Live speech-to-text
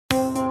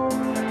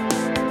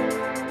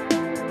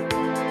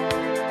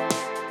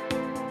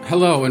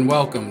Hello and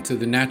welcome to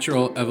The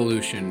Natural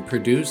Evolution,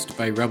 produced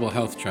by Rebel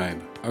Health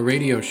Tribe, a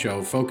radio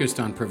show focused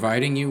on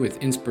providing you with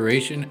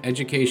inspiration,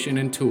 education,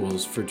 and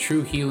tools for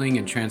true healing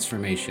and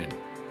transformation.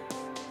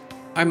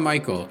 I'm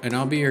Michael, and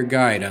I'll be your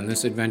guide on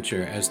this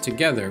adventure as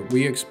together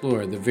we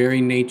explore the very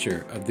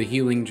nature of the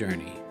healing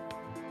journey.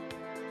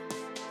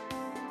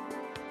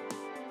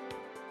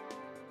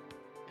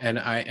 And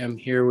I am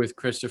here with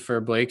Christopher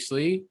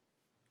Blakeslee.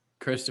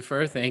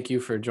 Christopher, thank you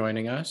for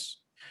joining us.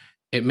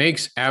 It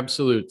makes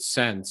absolute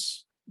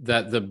sense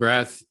that the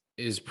breath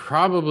is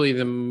probably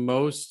the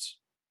most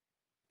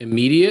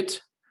immediate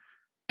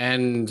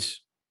and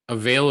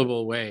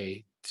available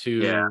way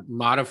to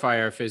modify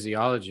our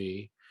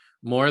physiology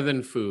more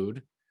than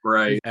food.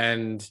 Right.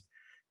 And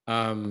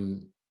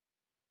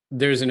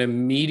there's an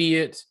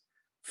immediate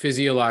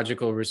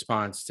physiological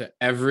response to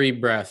every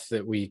breath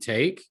that we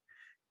take,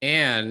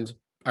 and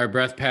our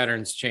breath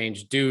patterns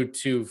change due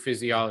to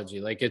physiology.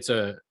 Like it's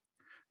a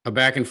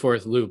back and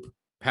forth loop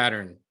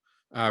pattern,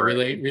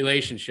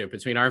 relationship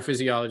between our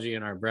physiology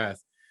and our breath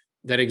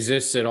that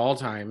exists at all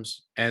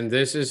times. And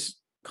this is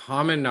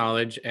common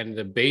knowledge and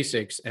the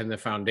basics and the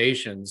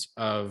foundations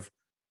of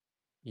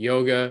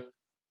yoga,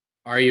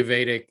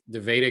 Ayurvedic, the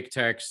Vedic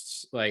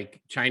texts, like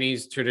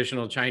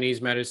traditional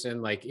Chinese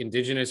medicine, like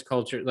indigenous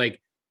culture.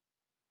 Like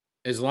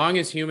as long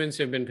as humans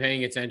have been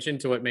paying attention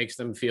to what makes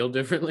them feel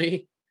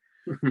differently,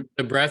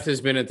 the breath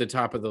has been at the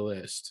top of the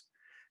list.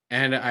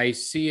 And I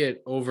see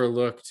it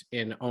overlooked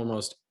in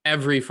almost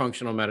every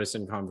functional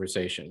medicine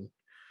conversation.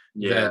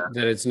 That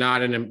it's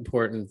not an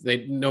important,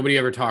 nobody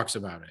ever talks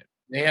about it.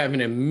 They have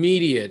an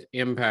immediate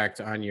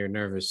impact on your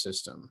nervous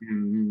system.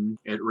 Mm-hmm.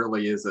 It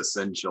really is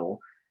essential.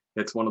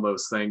 It's one of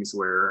those things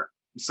where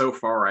so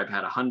far I've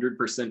had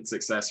 100%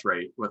 success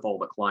rate with all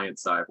the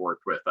clients I've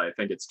worked with. I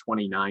think it's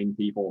 29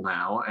 people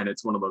now. And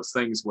it's one of those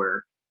things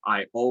where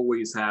I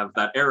always have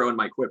that arrow in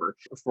my quiver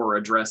for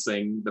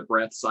addressing the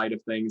breath side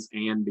of things.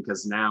 And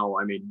because now,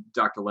 I mean,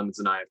 Dr. Lemons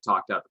and I have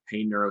talked about the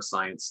pain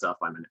neuroscience stuff.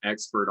 I'm an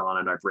expert on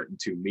it. I've written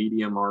 2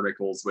 Medium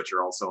articles, which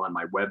are also on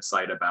my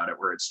website about it,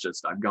 where it's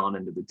just, I've gone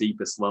into the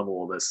deepest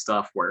level of this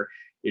stuff where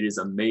it is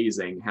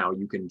amazing how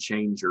you can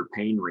change your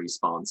pain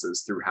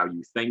responses through how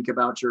you think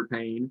about your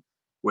pain,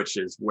 which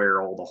is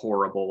where all the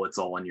horrible, it's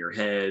all in your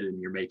head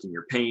and you're making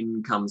your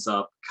pain comes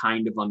up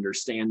kind of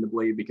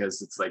understandably,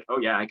 because it's like, oh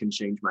yeah, I can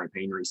change my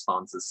pain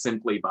responses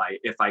simply by,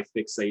 if I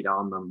fixate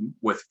on them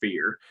with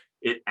fear,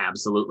 it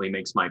absolutely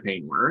makes my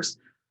pain worse.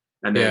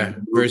 And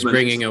then versus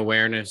bringing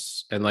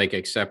awareness and like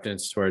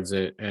acceptance towards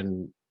it.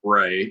 And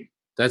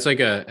that's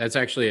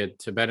actually a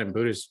Tibetan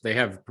Buddhist, they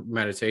have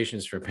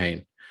meditations for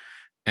pain.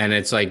 And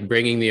it's like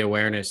bringing the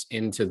awareness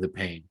into the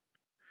pain,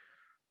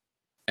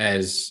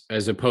 as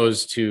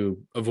opposed to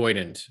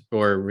avoidant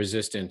or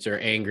resistant or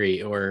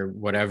angry or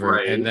whatever,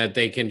 and that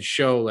they can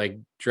show like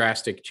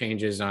drastic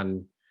changes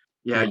on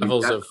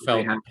levels of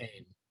felt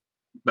pain.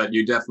 But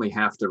you definitely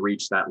have to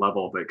reach that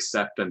level of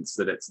acceptance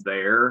that it's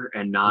there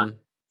and not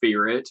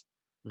fear it.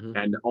 Mm-hmm.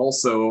 And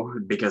also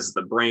because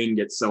the brain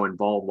gets so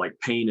involved, like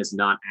pain is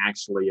not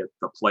actually at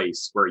the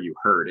place where you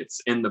hurt.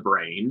 It's in the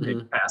brain. Mm-hmm.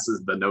 It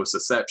passes, the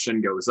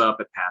nociception goes up,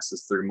 it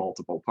passes through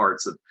multiple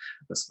parts of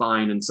the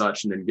spine and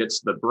such, and then gets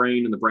to the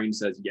brain, and the brain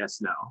says,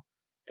 yes, no.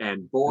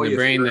 And boy, the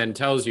brain then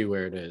tells you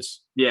where it is.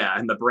 Yeah.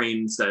 And the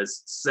brain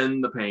says,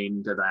 send the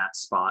pain to that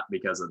spot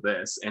because of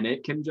this. And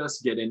it can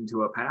just get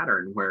into a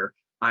pattern where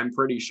I'm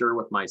pretty sure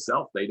with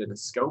myself, they did a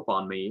scope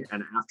on me.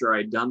 And after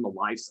I'd done the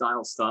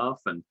lifestyle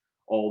stuff and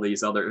all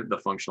these other, the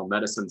functional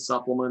medicine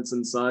supplements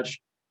and such,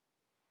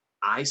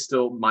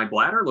 my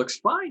bladder looks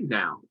fine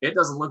now. It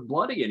doesn't look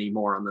bloody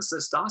anymore on the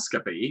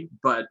cystoscopy,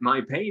 but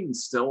my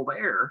pain's still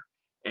there.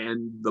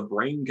 And the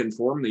brain can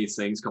form these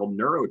things called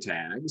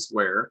neurotags,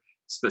 where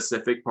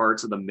specific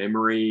parts of the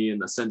memory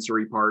and the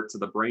sensory parts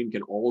of the brain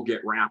can all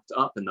get wrapped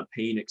up in the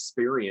pain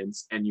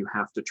experience. And you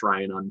have to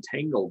try and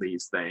untangle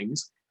these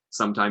things.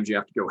 Sometimes you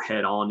have to go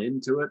head on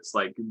into it. It's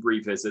like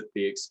revisit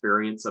the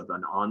experience of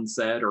an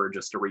onset or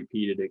just a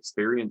repeated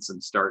experience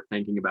and start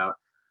thinking about,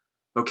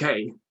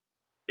 okay,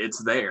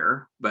 it's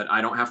there, but I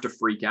don't have to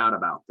freak out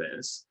about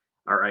this.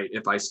 All right,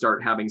 if I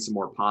start having some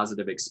more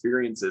positive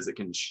experiences, it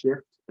can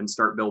shift and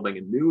start building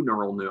a new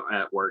neural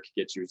network,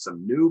 get you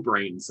some new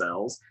brain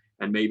cells.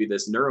 And maybe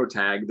this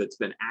neurotag that's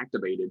been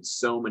activated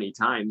so many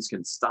times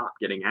can stop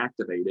getting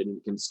activated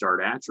and can start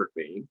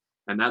atrophying.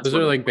 And those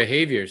are like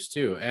behaviors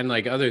too, and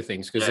like other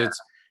things, because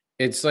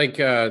it's like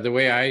the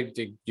way I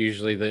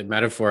usually the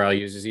metaphor I'll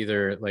use is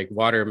either like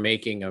water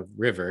making a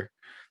river,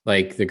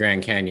 like the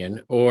Grand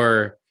Canyon,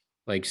 or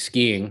like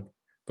skiing,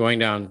 going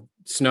down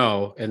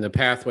snow, and the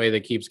pathway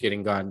that keeps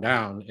getting gone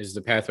down is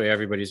the pathway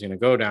everybody's going to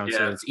go down.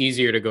 So it's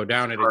easier to go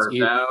down it. It's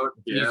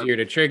easier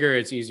to trigger.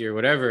 It's easier,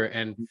 whatever.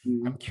 And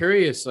I'm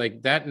curious,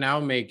 like that now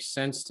makes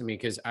sense to me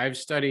because I've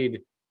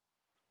studied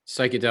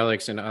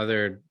psychedelics and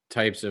other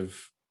types of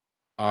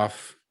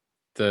off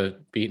the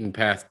beaten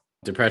path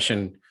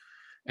depression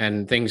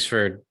and things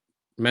for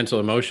mental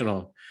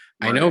emotional.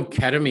 I know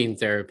ketamine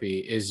therapy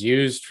is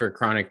used for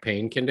chronic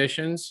pain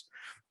conditions,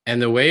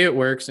 And the way it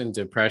works in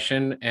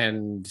depression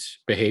and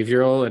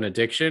behavioral and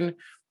addiction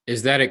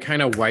is that it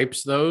kind of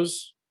wipes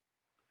those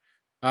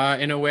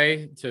in a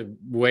way, to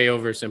way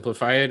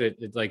oversimplify it.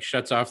 It like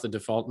shuts off the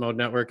default mode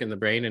network in the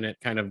brain, and it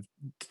kind of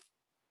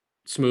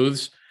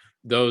smooths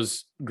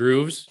those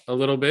grooves a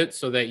little bit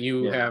so that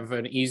you have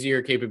an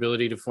easier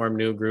capability to form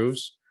new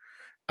grooves.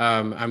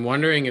 I'm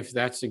wondering if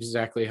that's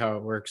exactly how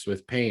it works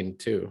with pain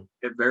too.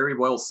 It very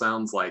well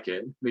sounds like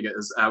it,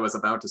 because I was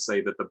about to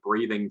say that the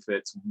breathing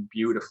fits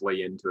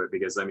beautifully into it,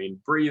 because I mean,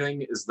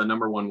 breathing is the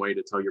number one way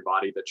to tell your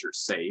body that you're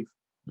safe.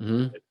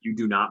 Mm-hmm. You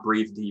do not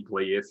breathe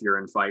deeply if you're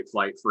in fight,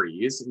 flight,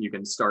 freeze. You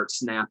can start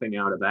snapping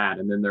out of that.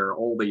 And then there are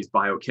all these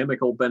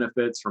biochemical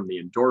benefits from the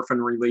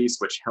endorphin release,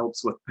 which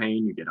helps with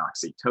pain. You get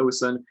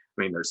oxytocin.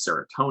 I mean, there's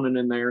serotonin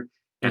in there.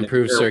 And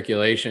Improves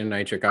circulation,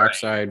 nitric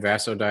oxide,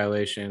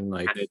 vasodilation,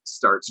 like, and it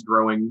starts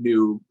growing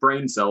new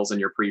brain cells in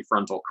your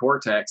prefrontal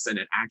cortex, and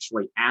it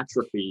actually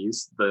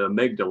atrophies the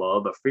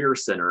amygdala, the fear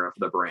center of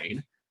the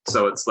brain.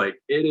 So it's like,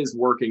 it is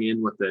working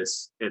in with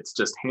this. It's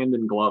just hand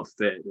in glove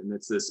fit. And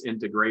it's this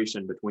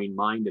integration between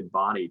mind and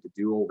body to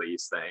do all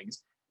these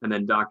things. And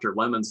then Dr.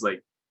 Lemon's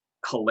like,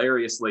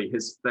 hilariously,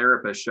 his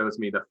therapist shows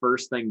me the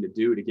first thing to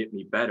do to get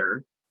me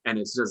better. And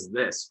it's just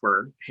this,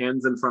 where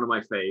hands in front of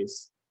my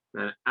face,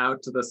 then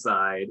out to the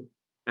side,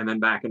 and then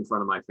back in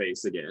front of my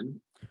face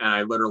again. And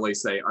I literally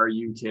say, "Are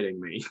you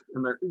kidding me?"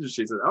 And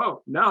she says,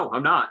 "Oh, no,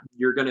 I'm not.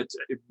 You're going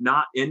to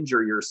not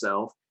injure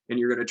yourself, and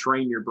you're going to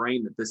train your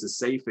brain that this is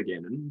safe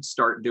again, and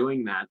start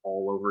doing that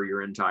all over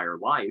your entire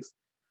life."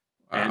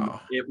 Wow. And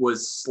it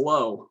was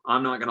slow.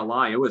 I'm not going to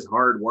lie. It was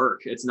hard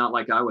work. It's not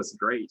like I was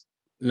great.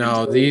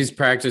 No, these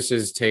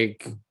practices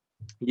take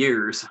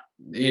years.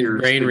 Brain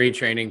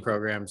retraining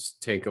programs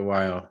take a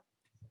while.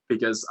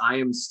 Because I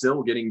am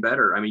still getting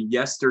better. I mean,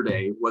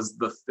 yesterday was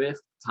the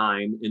 5th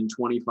time in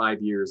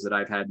 25 years that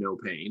I've had no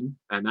pain,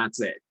 and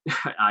that's it.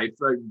 I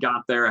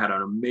got there, had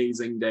an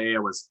amazing day.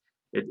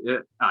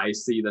 I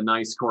see the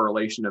nice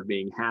correlation of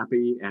being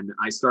happy, and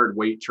I started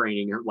weight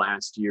training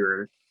last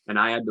year, and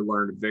I had to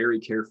learn very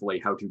carefully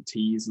how to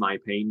tease my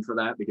pain for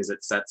that, because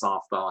it sets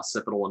off the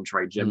occipital and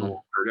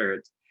trigeminal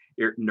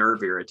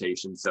nerve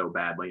irritation so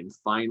badly, and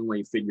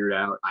finally figured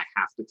out I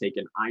have to take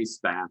an ice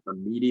bath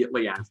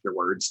immediately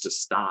afterwards to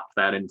stop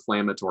that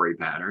inflammatory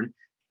pattern.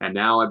 And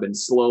now I've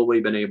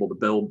slowly been able to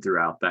build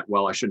throughout that.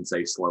 Well, I shouldn't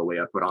say slowly.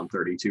 I put on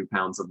 32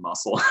 pounds of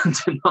muscle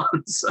in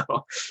months,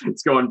 so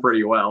it's going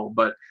pretty well.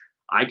 But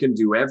I can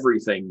do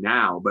everything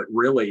now. But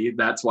really,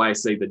 that's why I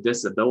say the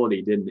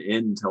disability didn't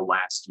end till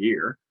last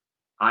year.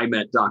 I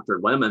met Dr.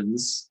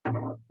 Lemons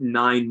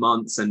 9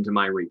 months into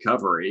my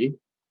recovery,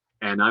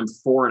 and I'm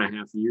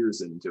 4.5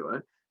 years into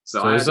it.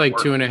 So it was like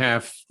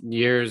 2.5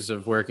 years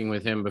of working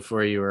with him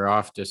before you were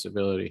off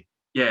disability.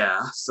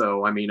 Yeah.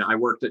 So, I mean, I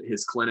worked at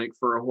his clinic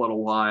for a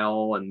little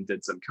while and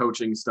did some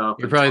coaching stuff.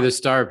 You're probably the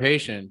star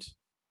patient.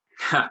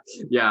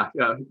 Yeah.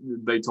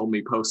 They told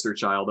me poster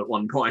child at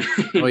one point.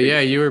 Well, yeah,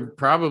 you were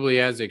probably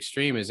as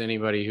extreme as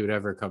anybody who'd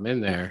ever come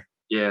in there.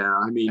 Yeah.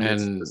 I mean,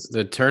 and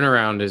the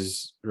turnaround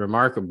is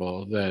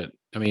remarkable. That,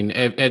 I mean,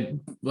 at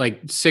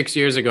like 6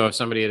 years ago, if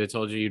somebody had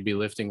told you you'd be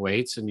lifting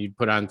weights and you'd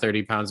put on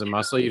 30 pounds of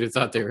muscle, you'd have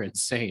thought they were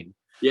insane.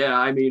 Yeah.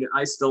 I mean,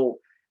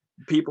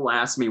 people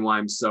ask me why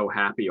I'm so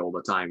happy all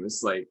the time.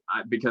 It's like,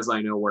 because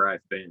I know where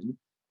I've been.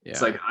 Yeah.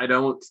 It's like, I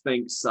don't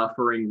think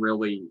suffering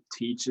really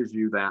teaches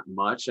you that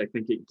much. I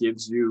think it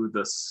gives you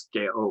the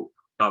scale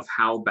of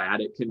how bad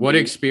it can be. What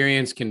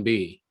experience can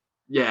be.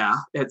 Yeah.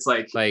 It's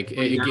it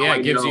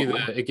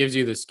gives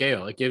you the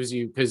scale. It gives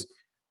you, because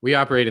we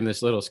operate in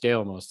this little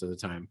scale most of the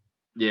time.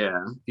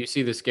 Yeah. You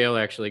see the scale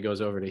actually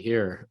goes over to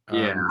here.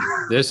 Yeah.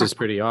 This is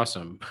pretty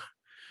awesome.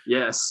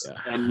 Yes.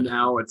 Yeah. And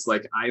now it's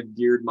like, I've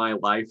geared my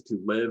life to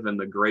live in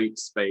the great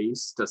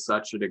space to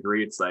such a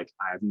degree. It's like,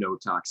 I have no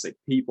toxic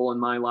people in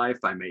my life.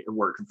 I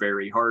work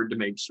very hard to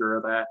make sure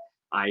of that.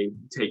 I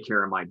take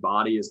care of my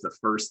body is the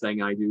first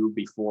thing I do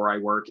before I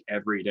work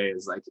every day.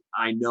 Is like,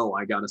 I know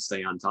I got to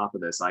stay on top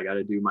of this. I got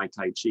to do my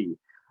Tai Chi.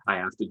 I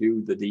have to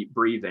do the deep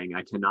breathing.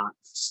 I cannot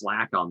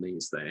slack on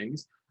these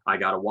things. I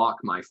got to walk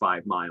my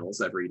 5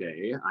 miles every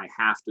day. I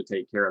have to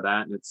take care of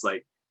that. And it's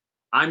like,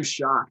 I'm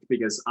shocked,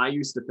 because I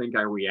used to think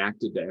I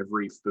reacted to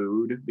every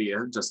food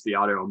via just the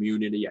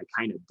autoimmunity. I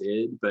kind of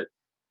did, but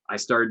I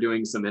started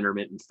doing some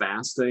intermittent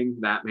fasting.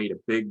 That made a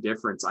big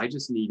difference. I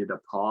just needed a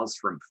pause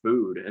from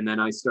food. And then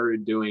I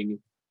started doing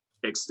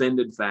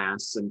extended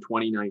fasts in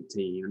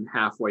 2019,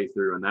 halfway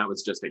through, and that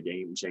was just a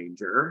game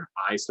changer.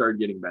 I started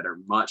getting better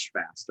much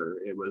faster.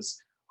 It was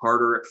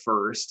harder at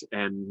first,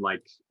 and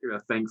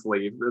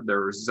thankfully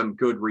there was some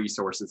good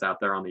resources out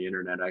there on the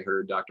internet. I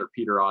heard Dr.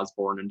 Peter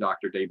Osborne and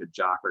Dr. David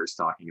Jockers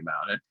talking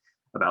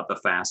about the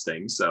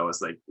fasting. So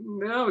it's like,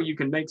 no, you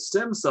can make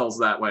stem cells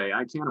that way.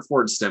 I can't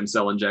afford stem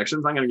cell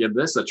injections. I'm going to give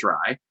this a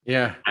try.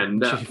 Yeah.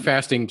 And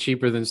fasting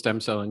cheaper than stem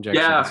cell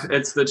injections. Yeah.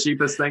 It's the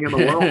cheapest thing in the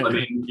world. I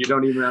mean, you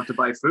don't even have to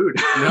buy food.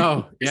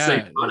 No.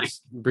 Yeah.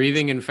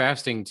 Breathing and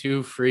fasting,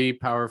 2 free,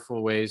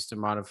 powerful ways to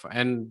modify,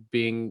 and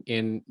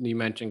you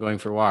mentioned going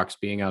for walks,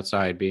 being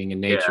outside, being in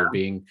nature,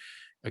 being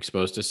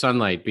exposed to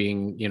sunlight,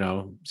 being,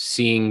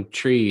 seeing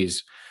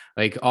trees,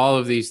 like all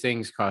of these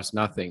things cost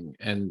nothing.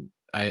 And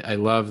I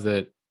love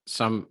that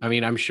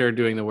I'm sure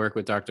doing the work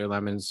with Dr.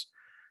 Lemons,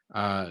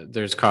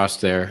 there's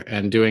cost there,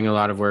 and doing a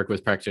lot of work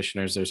with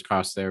practitioners, there's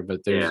cost there,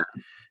 but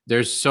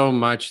there's so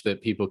much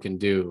that people can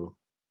do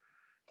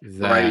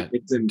Right. that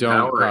It's don't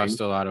empowering. cost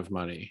a lot of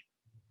money.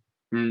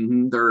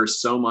 There's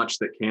so much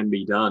that can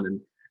be done. And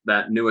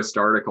that newest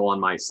article on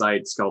my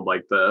site is called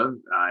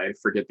I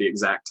forget the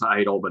exact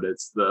title, but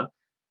it's the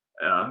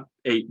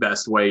 8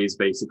 best ways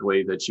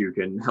basically that you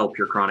can help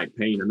your chronic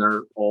pain. And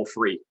they're all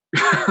free.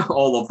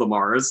 All of them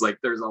are. It's like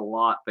there's a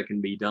lot that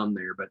can be done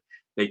there, but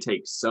they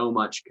take so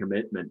much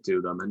commitment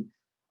to them. And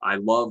I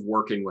love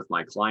working with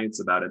my clients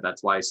about it.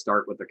 That's why I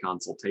start with the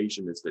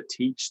consultation, is to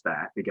teach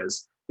that,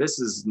 because this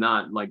is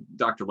not, like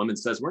Dr. Lemon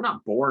says, we're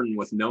not born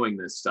with knowing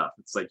this stuff.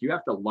 It's like you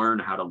have to learn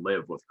how to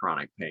live with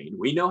chronic pain.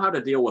 We know how to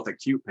deal with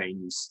acute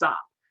pain, you stop.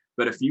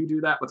 But if you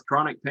do that with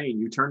chronic pain,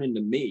 you turn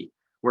into me,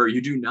 where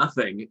you do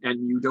nothing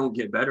and you don't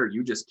get better.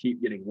 You just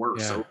keep getting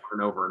worse over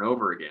and over and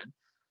over again.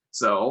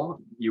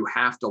 So you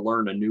have to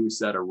learn a new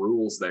set of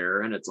rules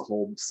there. And it's a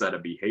whole set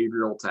of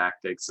behavioral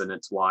tactics. And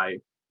it's why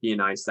he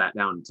and I sat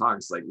down and talked.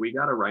 It's like, we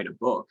got to write a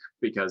book,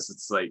 because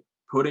it's like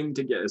putting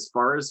together, as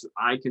far as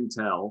I can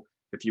tell,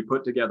 if you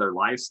put together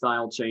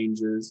lifestyle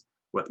changes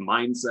with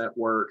mindset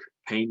work,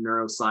 pain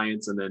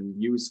neuroscience, and then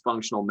use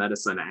functional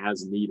medicine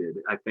as needed,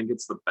 I think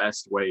it's the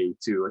best way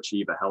to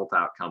achieve a health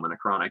outcome in a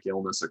chronic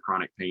illness or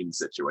chronic pain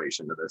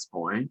situation to this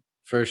point.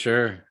 For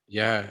sure.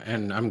 Yeah.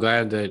 And I'm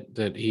glad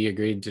that he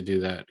agreed to do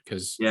that,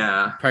 because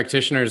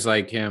practitioners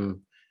like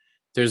him,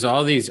 there's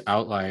all these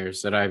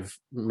outliers that I've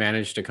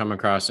managed to come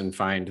across and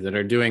find that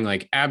are doing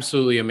like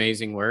absolutely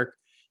amazing work.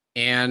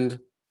 And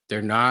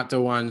they're not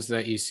the ones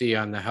that you see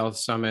on the health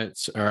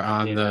summits or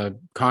on the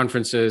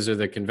conferences or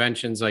the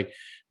conventions. Like,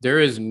 there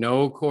is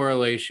no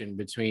correlation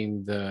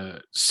between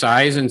the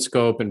size and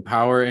scope and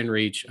power and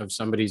reach of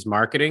somebody's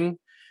marketing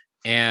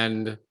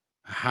and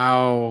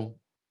how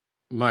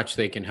much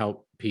they can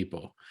help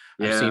people.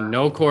 I've seen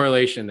no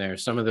correlation there.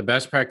 Some of the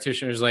best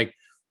practitioners, like,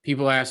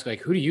 people ask,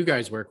 like, who do you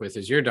guys work with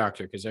as your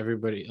doctor? Because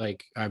everybody,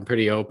 like, I'm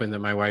pretty open that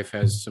my wife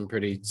has some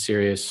pretty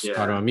serious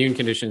autoimmune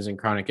conditions and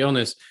chronic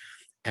illness.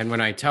 And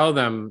when I tell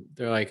them,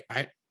 they're like,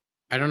 I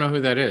don't know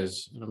who that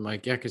is. And I'm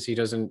like, yeah, because he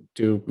doesn't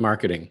do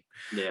marketing.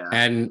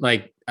 And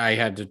like, I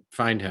had to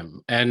find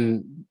him.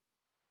 And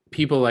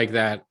people like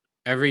that,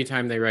 every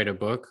time they write a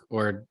book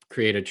or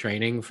create a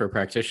training for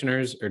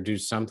practitioners or do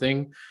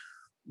something,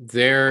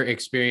 their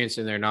experience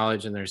and their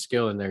knowledge and their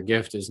skill and their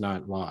gift is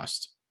not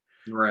lost.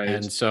 Right.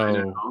 And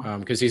so,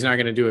 because he's not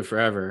going to do it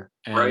forever.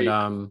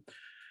 And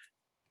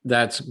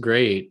that's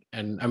great.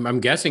 And I'm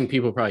guessing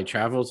people probably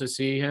travel to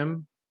see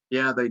him.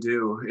 Yeah, they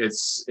do. It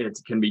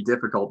can be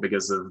difficult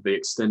because of the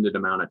extended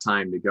amount of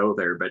time to go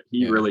there, but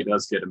he really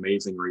does get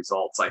amazing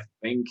results. I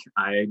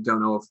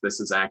don't know if this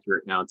is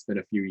accurate now. It's been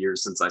a few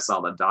years since I saw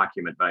the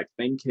document, but I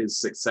think his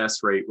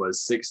success rate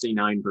was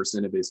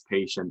 69% of his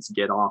patients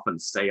get off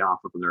and stay off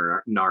of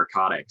their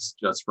narcotics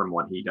just from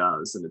what he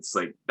does. And it's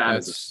like,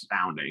 that's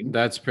astounding.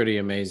 That's pretty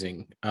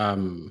amazing. I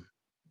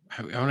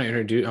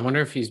wonder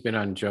if he's been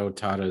on Joe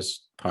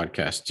Tada's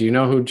podcast. Do you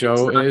know who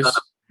Joe is?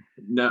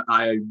 No,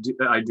 I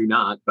do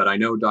not, but I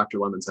know Dr.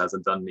 Lemons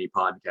hasn't done any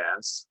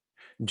podcasts.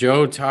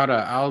 Joe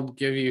Tada, I'll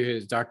give you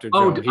his Dr.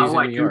 Joe. He's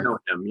in New York. Know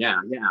him. Yeah.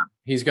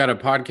 He's got a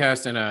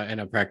podcast and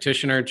a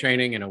practitioner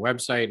training and a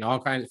website and all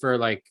kinds for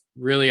like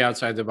really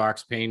outside the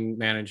box pain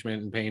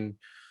management and pain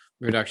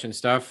reduction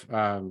stuff.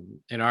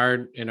 In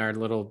our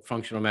little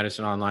functional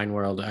medicine online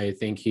world, I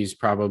think he's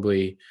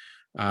probably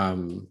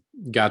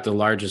got the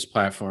largest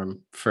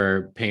platform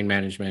for pain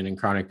management and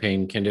chronic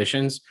pain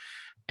conditions.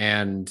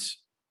 And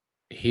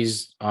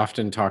he's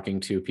often talking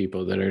to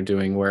people that are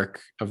doing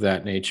work of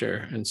that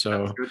nature. And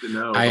so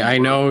I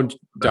know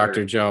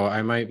Dr. Joe,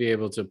 I might be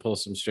able to pull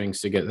some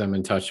strings to get them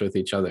in touch with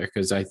each other,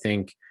 because I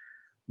think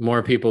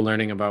more people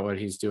learning about what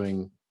he's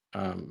doing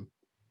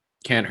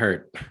can't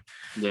hurt.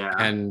 Yeah.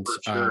 And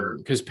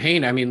because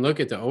pain, I mean,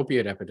 look at the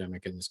opiate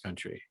epidemic in this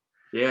country.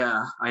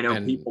 Yeah, I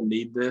know people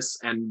need this.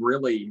 And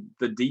really,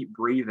 the deep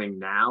breathing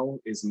now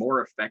is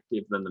more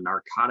effective than the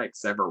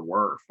narcotics ever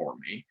were for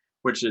me,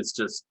 which is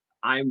just,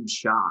 I'm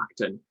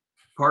shocked. And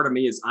part of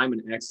me is I'm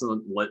an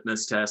excellent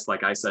litmus test.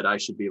 Like I said, I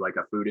should be like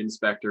a food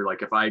inspector.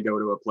 Like if I go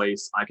to a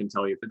place, I can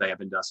tell you if they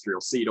have industrial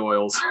seed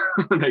oils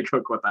and they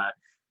cook with that.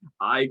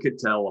 I could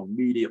tell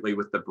immediately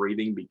with the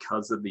breathing,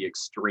 because of the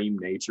extreme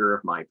nature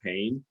of my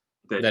pain,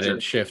 that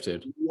it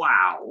shifted.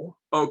 Wow.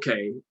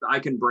 Okay. I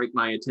can break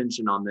my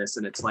attention on this.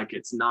 And it's like,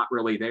 it's not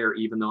really there,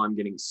 even though I'm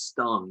getting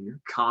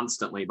stung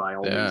constantly by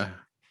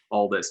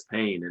all this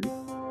pain. And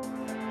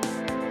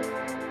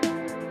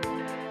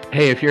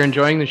hey, if you're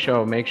enjoying the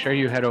show, make sure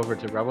you head over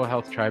to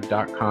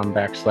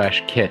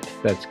rebelhealthtribe.com/kit,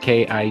 that's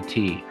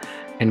KIT,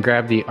 and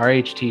grab the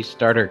RHT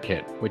Starter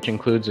Kit, which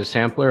includes a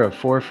sampler of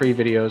 4 free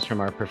videos from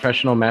our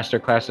professional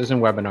masterclasses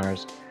and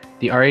webinars,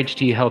 the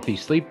RHT Healthy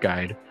Sleep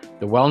Guide,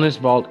 the Wellness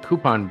Vault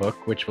coupon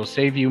book, which will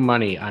save you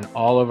money on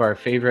all of our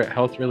favorite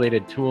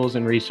health-related tools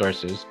and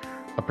resources,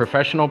 a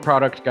professional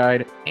product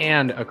guide,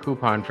 and a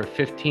coupon for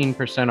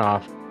 15%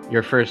 off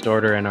your first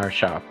order in our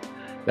shop.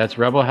 That's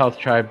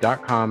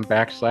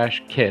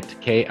rebelhealthtribe.com/kit,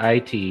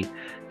 KIT,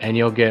 and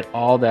you'll get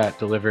all that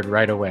delivered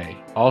right away.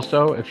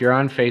 Also, if you're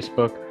on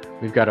Facebook,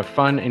 we've got a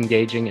fun,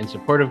 engaging, and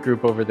supportive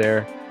group over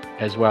there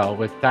as well,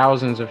 with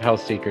thousands of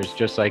health seekers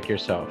just like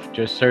yourself.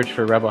 Just search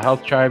for Rebel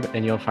Health Tribe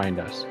and you'll find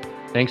us.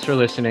 Thanks for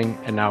listening,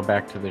 and now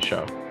back to the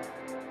show.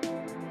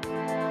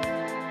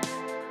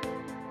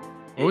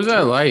 What was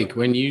that like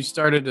when you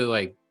started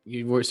to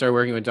you started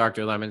working with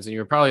Dr. Lemons, and you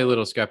were probably a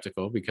little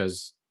skeptical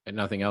because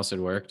nothing else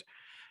had worked.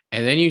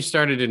 And then you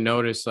started to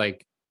notice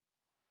like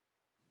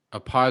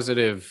a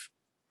positive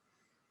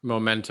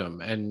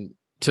momentum, and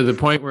to the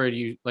point where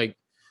you like,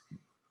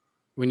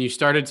 when you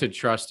started to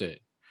trust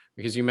it,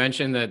 because you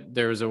mentioned that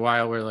there was a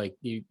while where like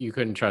you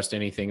couldn't trust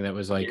anything that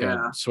was like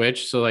a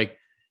switch. So like,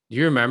 do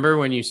you remember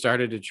when you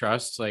started to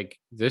trust, like,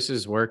 this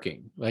is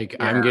working, like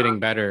I'm getting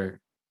better?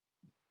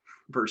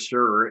 For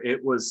sure.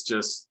 It was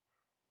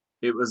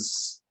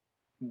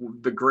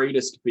the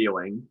greatest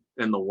feeling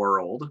in the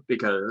world,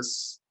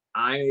 because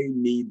I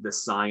need the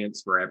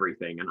science for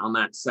everything. And on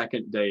that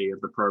second day of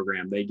the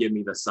program, they give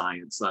me the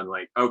science. I'm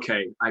like,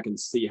 okay, I can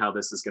see how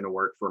this is going to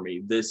work for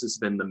me. This has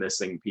been the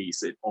missing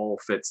piece. It all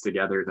fits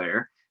together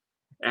there.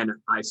 And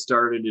I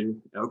started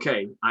to,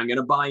 okay, I'm going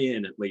to buy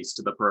in at least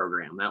to the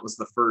program. That was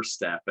the first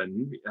step.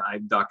 And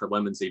Dr.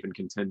 Lemons even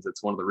contends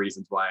it's one of the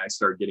reasons why I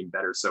started getting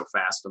better so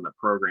fast in the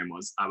program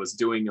was I was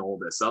doing all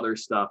this other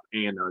stuff,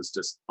 and I was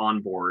just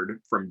on board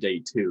from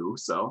day 2.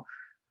 So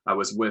I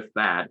was with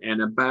that.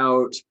 And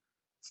about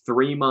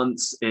 3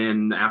 months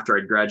in, after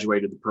I'd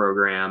graduated the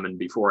program and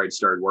before I'd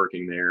started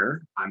working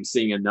there, I'm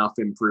seeing enough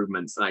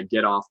improvements, and I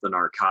get off the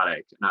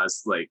narcotic, and I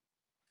was like,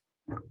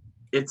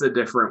 it's a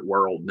different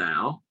world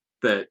now.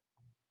 That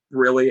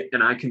really,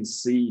 and I can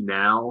see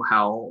now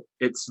how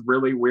it's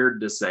really weird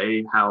to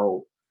say,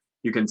 how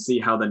you can see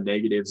how the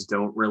negatives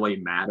don't really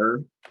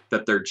matter,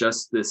 that they're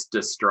just this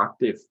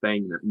destructive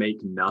thing that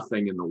make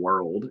nothing in the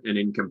world. And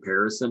in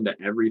comparison to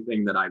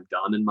everything that I've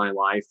done in my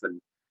life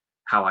and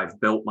how I've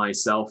built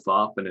myself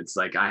up, and it's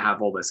like I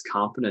have all this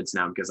confidence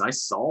now because I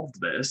solved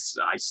this.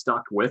 I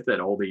stuck with it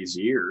all these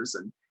years,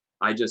 and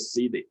I just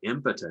see the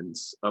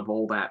impotence of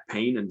all that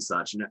pain and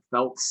such. And it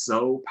felt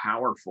so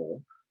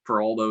powerful for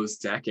all those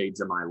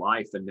decades of my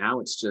life. And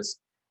now it's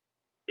just,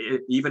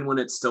 even when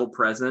it's still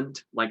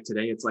present, like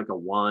today, it's like a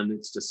 1,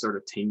 it's just sort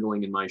of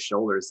tingling in my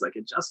shoulders. Like,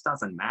 it just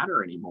doesn't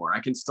matter anymore. I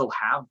can still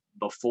have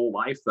the full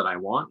life that I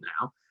want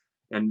now.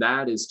 And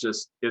that is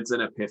just, it's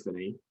an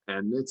epiphany,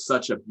 and it's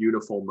such a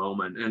beautiful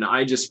moment. And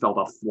I just felt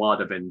a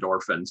flood of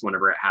endorphins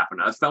whenever it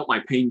happened. I felt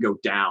my pain go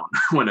down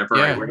whenever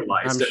I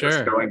realized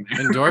was going there.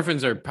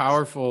 Endorphins are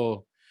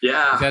powerful.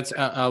 Yeah, that's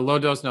a low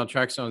dose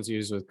naltrexone is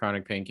used with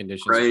chronic pain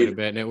conditions quite a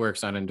bit, and it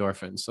works on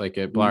endorphins. Like,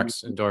 it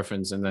blocks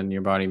endorphins, and then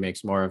your body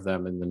makes more of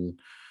them. And then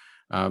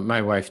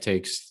my wife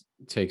takes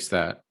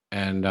that,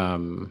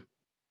 and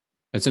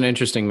it's an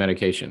interesting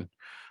medication.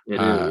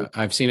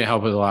 I've seen it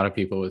help with a lot of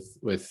people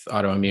with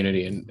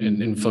autoimmunity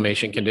and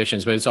inflammation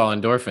conditions, but it's all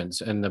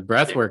endorphins, and the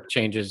breath work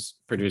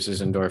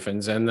produces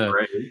endorphins, and the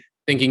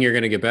thinking you're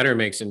going to get better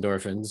makes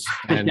endorphins.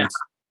 And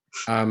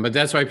but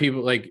that's why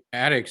people, like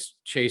addicts,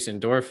 chase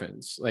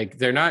endorphins. Like,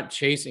 they're not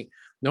chasing,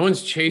 no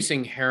one's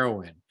chasing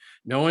heroin,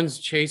 no one's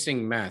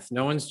chasing meth,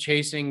 no one's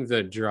chasing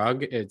the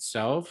drug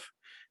itself.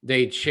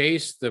 They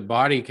chase the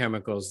body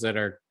chemicals that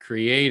are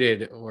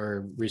created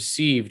or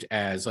received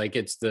as, like,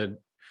 it's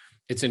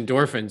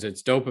endorphins,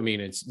 it's dopamine,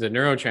 it's the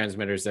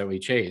neurotransmitters that we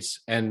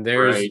chase. And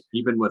there's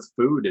even with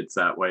food, it's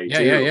that way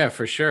too. Yeah,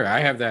 for sure. I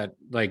have that,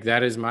 like,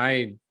 that is my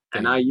thing.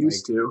 And I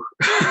used to.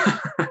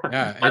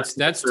 Yeah,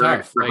 that's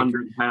tough. Like,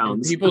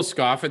 people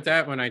scoff at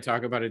that when I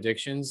talk about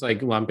addictions,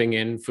 like lumping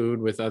in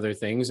food with other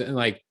things. And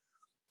like,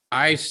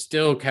 I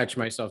still catch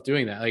myself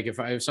doing that. Like,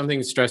 if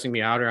something's stressing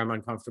me out or I'm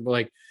uncomfortable,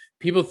 like,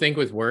 people think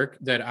with work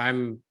that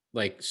I'm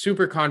like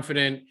super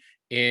confident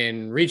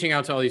in reaching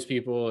out to all these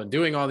people and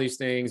doing all these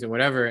things and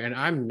whatever. And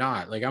I'm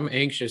not. Like, I'm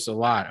anxious a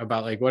lot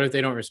about, like, what if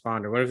they don't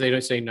respond, or what if they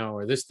don't say no,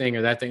 or this thing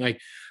or that thing. Like,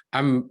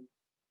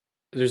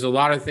 there's a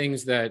lot of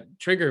things that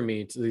trigger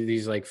me to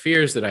these like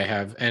fears that I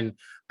have. And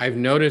I've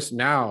noticed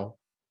now,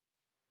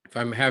 if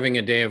I'm having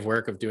a day of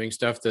work of doing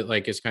stuff that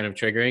like is kind of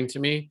triggering to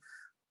me,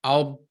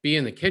 I'll be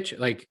in the kitchen.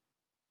 Like,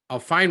 I'll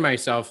find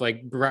myself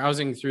like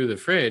browsing through the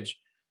fridge,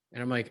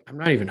 and I'm like, I'm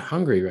not even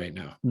hungry right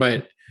now,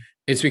 but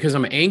it's because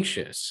I'm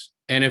anxious.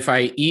 And if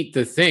I eat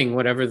the thing,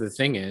 whatever the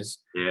thing is,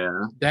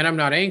 then I'm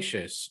not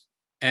anxious.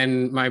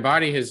 And my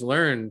body has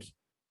learned,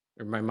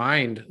 or my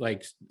mind,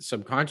 like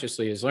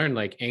subconsciously has learned,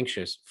 like,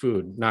 anxious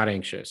food, not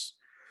anxious.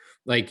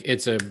 Like,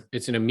 it's an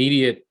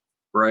immediate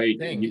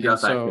thing. You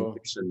got that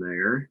connection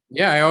there.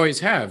 Yeah, I always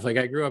have. Like,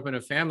 I grew up in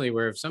a family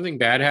where if something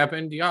bad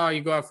happened,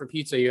 you go out for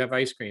pizza, you have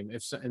ice cream,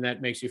 and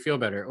that makes you feel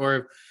better. Or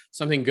if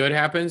something good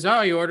happens,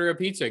 you order a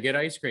pizza, get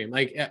ice cream.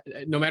 Like,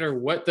 no matter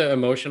what the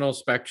emotional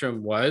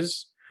spectrum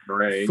was,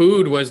 Right.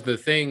 food was the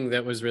thing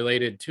that was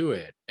related to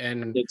it.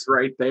 And It's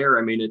right there.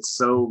 I mean, it's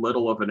so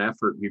little of an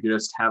effort. You can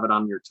just have it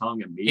on your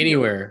tongue immediately.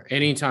 anywhere,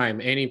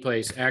 anytime, any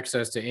place,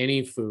 access to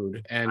any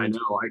food. I And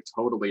know, I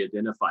totally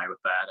identify with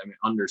that. I mean,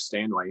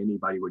 understand why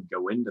anybody would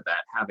go into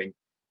that.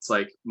 It's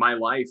like my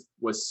life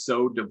was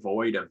so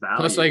devoid of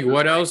plus, value. like,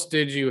 what else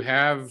did you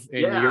have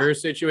in Yeah, your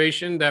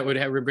situation that would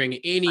have bring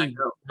I any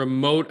know.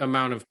 remote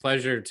amount of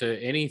pleasure to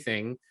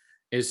anything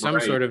is some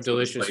Right. sort of So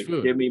it's delicious like,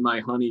 food. give me my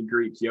honey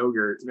Greek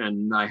yogurt,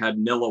 and I had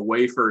Nilla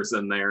wafers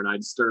in there, and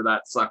I'd stir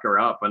that sucker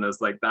up, and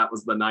it's like that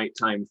was the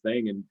nighttime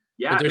thing. And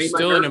yeah, But it there's made my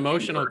still an nerves pain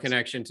emotional worse.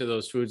 connection to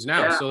those foods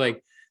now. Yeah. So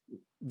like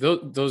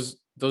those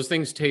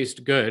things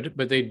taste good,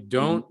 but they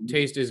don't Mhm.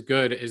 taste as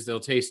good as they'll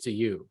taste to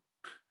you.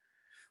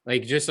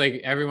 Like just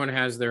like everyone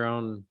has their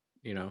own,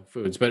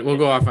 foods. But we'll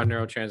go off on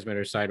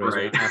neurotransmitters sideways.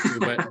 We Right. don't have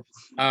to,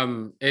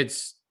 but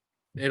it's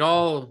it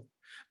all.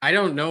 I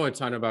don't know a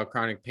ton about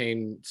chronic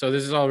pain, so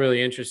this is all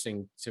really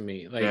interesting to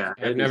me. Like Yeah,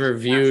 I've it is never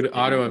viewed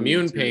fascinating to me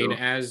autoimmune pain too.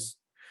 as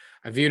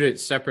I viewed it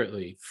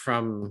separately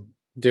from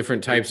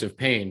different It, types of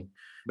pain.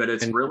 but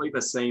it's And really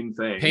the same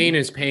pain thing.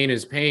 is pain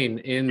is pain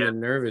in Yeah. the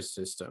nervous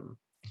system.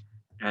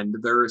 And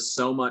there is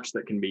so much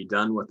that can be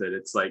done with it.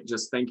 It's like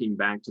just thinking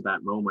back to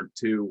that moment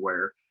too,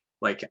 where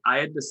like I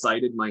had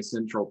decided my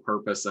central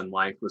purpose in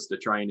life was to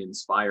try and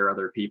inspire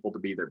other people to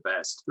be their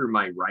best through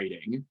my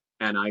writing.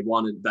 And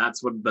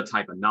that's what the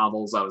type of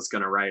novels I was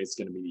going to write. It's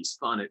going to be these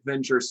fun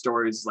adventure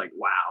stories. Like,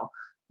 wow,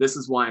 this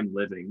is why I'm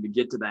living, to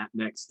get to that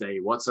next day.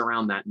 What's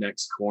around that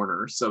next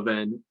corner? So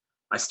then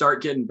I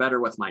start getting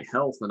better with my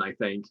health. And I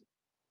think,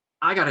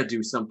 I got to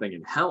do something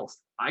in health.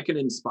 I can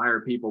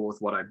inspire people with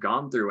what I've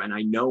gone through, and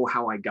I know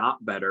how I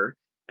got better.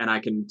 And I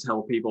can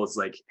tell people it's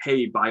like,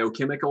 hey,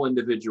 biochemical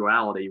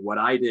individuality, what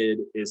I did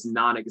is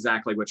not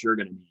exactly what you're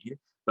going to need,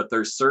 but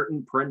there's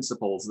certain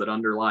principles that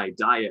underlie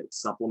diet,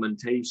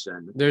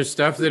 supplementation. There's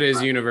stuff that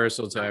is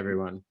universal to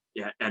everyone.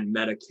 Yeah, and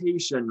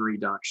medication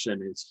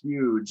reduction is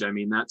huge. I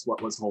mean, that's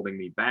what was holding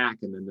me back.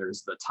 And then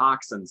there's the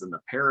toxins and the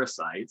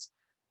parasites.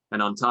 And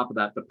on top of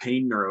that, the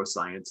pain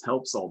neuroscience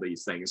helps all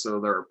these things. So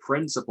there are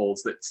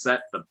principles that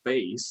set the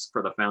base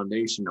for the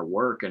foundation to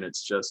work. And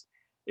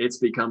it's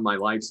become my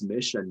life's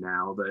mission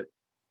now that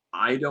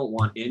I don't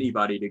want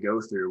anybody to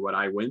go through what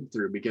I went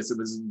through, because it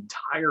was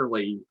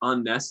entirely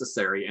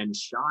unnecessary and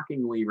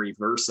shockingly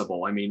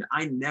reversible. I mean,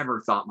 I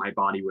never thought my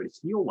body would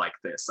heal like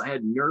this. I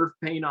had nerve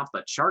pain off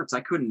the charts.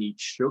 I couldn't eat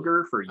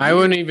sugar for years. I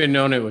wouldn't even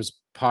known it was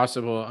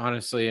possible,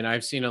 honestly. And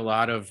I've seen a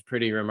lot of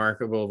pretty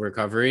remarkable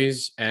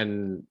recoveries,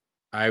 and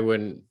I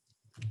wouldn't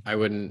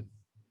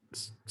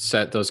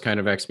set those kind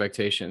of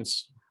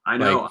expectations. I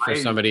know, like for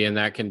somebody in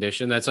that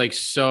condition, that's like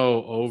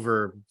so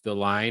over the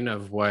line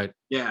of what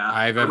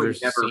I've ever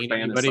seen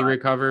anybody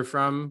recover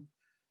from.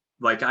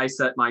 Like I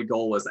set my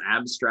goal as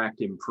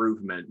abstract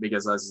improvement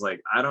because I was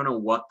like, I don't know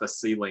what the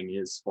ceiling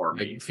is for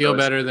me. Feel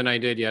better than I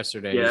did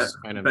yesterday. Yeah,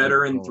 kind of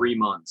better in 3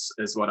 months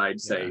is what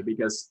I'd say.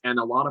 And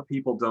a lot of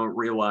people don't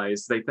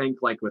realize, they think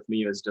like with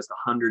me, it was just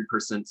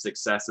 100%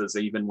 successes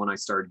even when I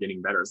started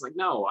getting better. It's like,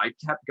 no, I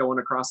kept going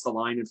across the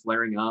line and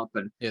flaring up.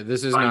 And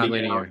this is not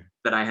linear.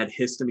 That I had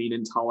histamine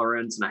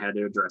intolerance and I had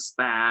to address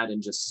that,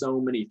 and just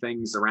so many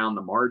things around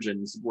the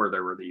margins where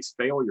there were these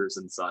failures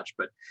and such.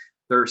 But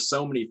there are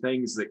so many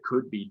things that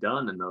could be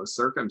done in those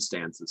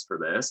circumstances for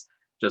this.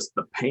 Just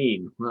the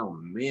pain. Oh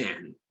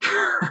man.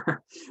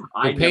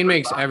 The pain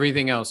makes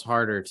everything else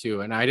harder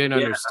too. And I didn't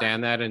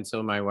understand that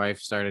until my wife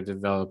started to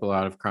develop a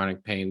lot of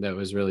chronic pain that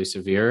was really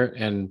severe.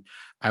 And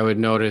I would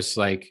notice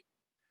like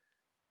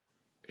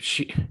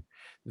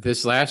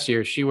this last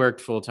year, she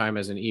worked full time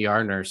as an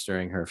ER nurse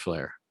during her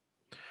flare.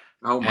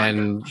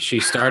 And she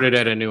started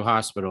at a new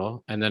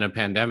hospital, and then a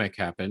pandemic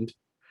happened.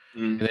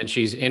 And then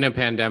she's in a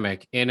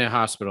pandemic, in a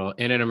hospital,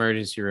 in an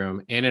emergency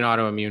room, in an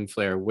autoimmune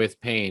flare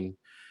with pain,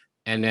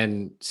 and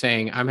then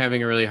saying, I'm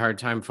having a really hard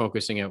time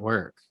focusing at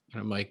work.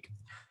 And I'm like,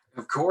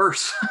 of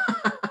course.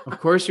 Of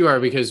course you are,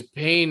 because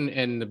pain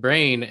and the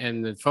brain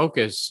and the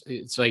focus,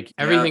 it's like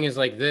everything is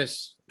like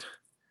this.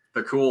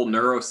 The cool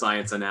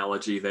neuroscience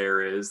analogy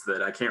there is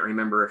that I can't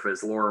remember if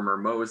it's Lorimer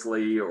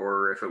Moseley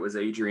or if it was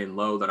Adrian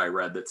Lowe that I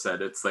read that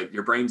said it's like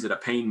your brain's at a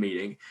pain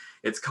meeting.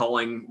 It's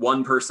calling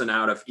one person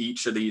out of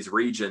each of these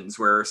regions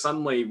where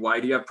suddenly,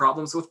 why do you have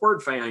problems with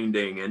word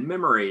finding and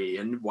memory?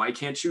 And why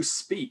can't you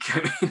speak?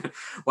 I mean,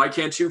 why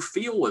can't you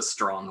feel as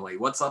strongly?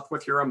 What's up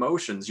with your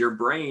emotions? Your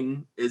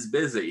brain is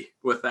busy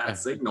with that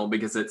signal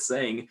because it's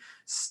saying,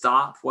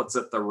 stop what's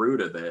at the root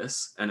of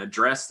this and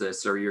address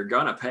this or you're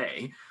gonna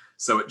pay.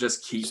 So it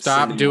just keeps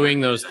stop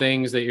doing those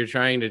things that you're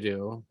trying to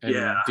do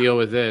and deal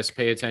with this.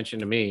 Pay attention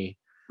to me.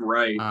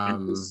 Right.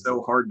 And it's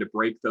so hard to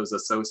break those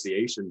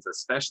associations,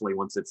 especially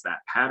once it's that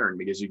pattern,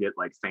 because you get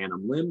like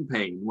phantom limb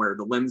pain where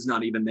the limb's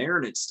not even there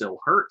and it still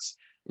hurts.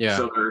 Yeah.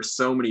 So there are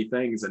so many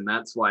things. And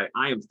that's why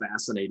I am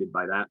fascinated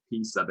by that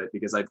piece of it,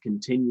 because I've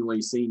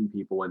continually seen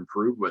people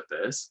improve with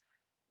this.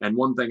 And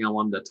one thing I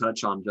wanted to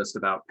touch on just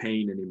about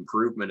pain and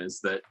improvement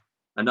is that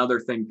another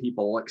thing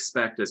people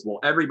expect is, well,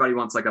 everybody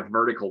wants like a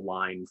vertical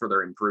line for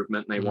their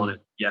improvement and they want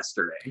it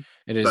yesterday.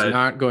 It is But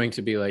not going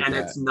to be like and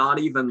that. it's not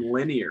even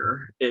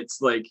linear.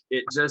 It's like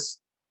it just,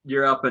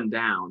 you're up and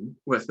down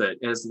with it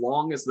as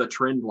long as the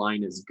trend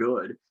line is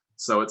good.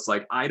 So it's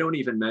like I don't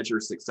even measure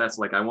success.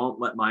 Like I won't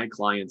let my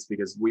clients,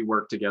 because we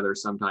work together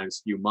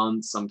sometimes few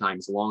months,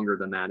 sometimes longer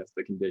than that if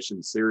the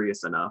condition's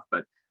serious enough,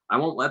 but I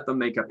won't let them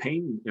make a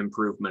pain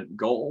improvement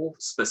goal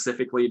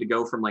specifically to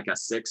go from like a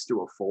 6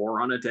 to a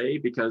 4 on a day,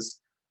 because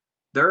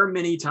there are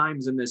many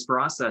times in this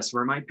process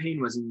where my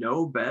pain was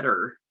no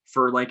better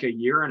for like a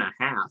year and a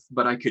half,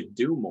 but I could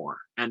do more.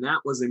 And that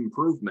was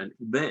improvement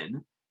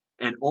then.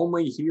 And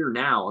only here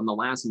now in the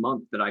last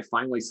month that I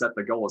finally set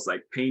the goal is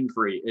like pain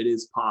free. It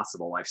is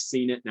possible. I've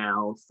seen it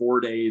now 4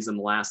 days in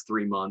the last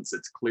 3 months.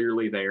 It's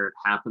clearly there. It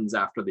happens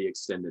after the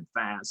extended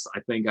fast.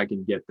 I think I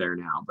can get there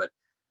now, but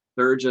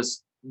there are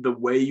just the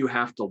way you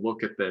have to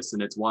look at this.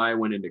 And it's why I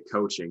went into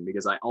coaching,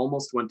 because I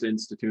almost went to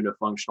Institute of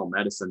Functional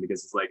Medicine,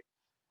 because it's like,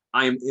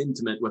 I am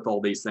intimate with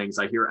all these things.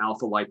 I hear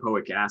alpha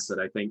lipoic acid.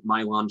 I think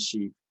myelin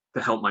sheath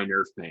to help my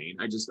nerve pain.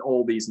 I just,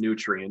 all these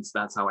nutrients,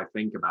 that's how I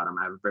think about them.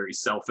 I have a very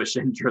selfish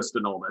interest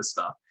in all this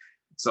stuff.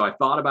 So I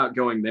thought about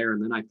going there,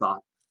 and then I thought,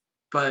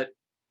 but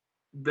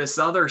this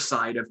other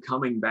side of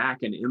coming back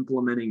and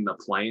implementing the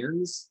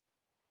plans,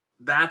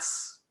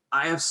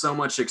 I have so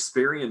much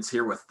experience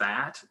here with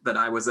that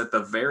I was at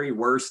the very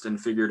worst and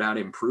figured out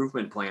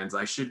improvement plans.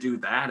 I should do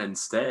that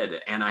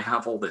instead. And I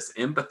have all this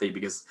empathy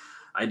because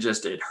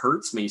it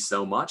hurts me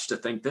so much to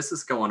think this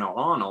is going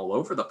on all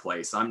over the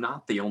place. I'm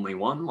not the only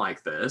one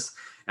like this.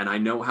 And I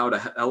know how to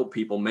help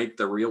people make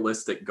the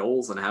realistic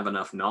goals and have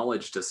enough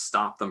knowledge to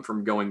stop them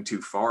from going too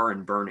far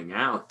and burning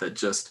out, that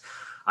just,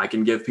 I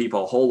can give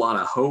people a whole lot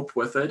of hope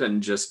with it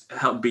and just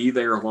help be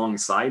there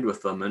alongside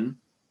with them. And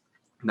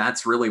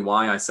that's really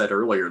why I said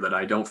earlier that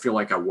I don't feel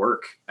like I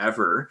work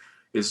ever.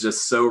 Is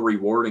just so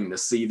rewarding to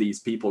see these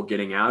people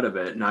getting out of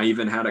it. And I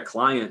even had a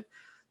client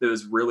that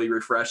was really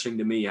refreshing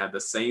to me, had the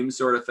same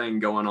sort of thing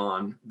going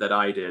on that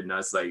I did. And I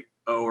was like,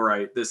 oh,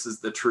 right, this is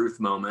the truth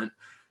moment.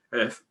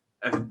 If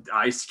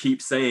I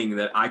keep saying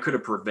that I could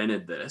have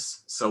prevented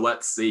this, so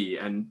let's see.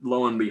 And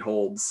lo and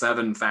behold,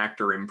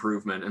 7-factor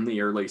improvement in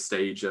the early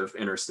stage of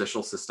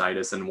interstitial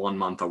cystitis in 1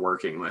 month of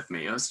working with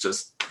me. It was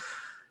just,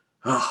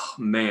 oh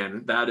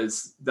man,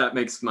 that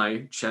makes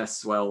my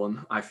chest swell and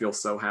I feel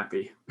so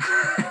happy.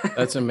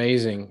 That's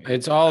amazing.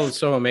 It's all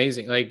so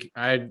amazing. Like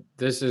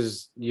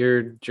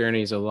your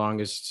journey is the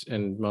longest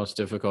and most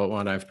difficult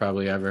one I've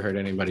probably ever heard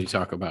anybody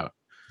talk about.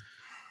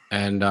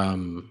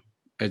 And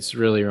it's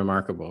really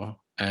remarkable.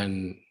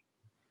 And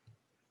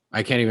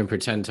I can't even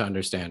pretend to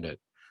understand it.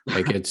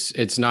 Like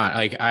it's not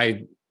like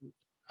I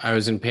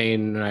was in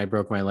pain and I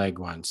broke my leg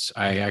once.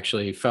 I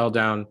actually fell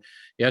down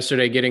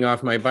yesterday getting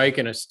off my bike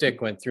and a stick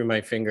went through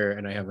my finger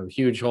and I have a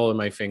huge hole in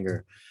my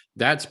finger.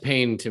 That's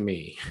pain to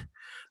me.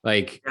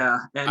 Like, yeah,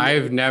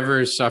 I've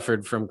never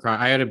suffered from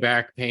I had a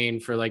back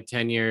pain for like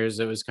 10 years.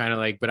 It was kind of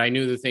like, but I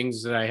knew the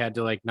things that I had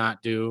to like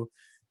not do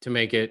to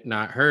make it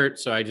not hurt.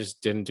 So I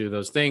just didn't do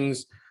those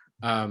things.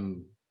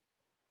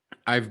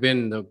 I've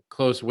been the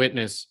close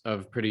witness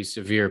of pretty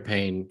severe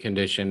pain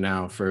condition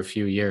now for a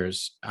few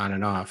years on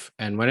and off.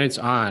 And when it's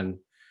on,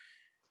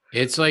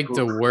 it's like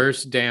the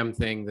worst damn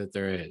thing that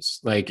there is.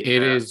 Like,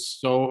 it is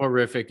so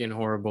horrific and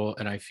horrible.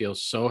 And I feel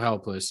so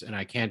helpless and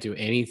I can't do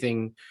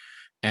anything.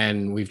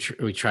 And we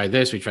try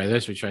this, we try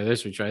this, we try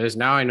this, we try this.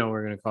 Now I know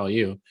we're going to call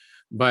you,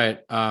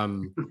 but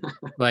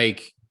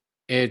like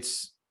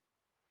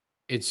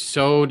it's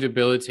so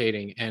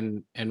debilitating,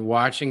 and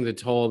watching the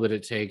toll that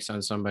it takes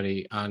on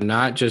somebody, on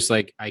not just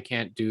like, I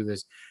can't do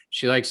this.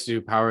 She likes to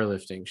do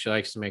powerlifting. She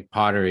likes to make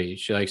pottery.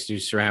 She likes to do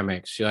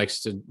ceramics. She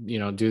likes to,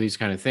 do these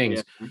kind of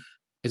things. Yeah.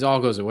 It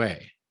all goes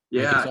away.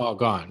 Yeah. Like, it's all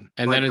gone.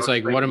 And then it's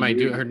like, what am I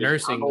doing? Her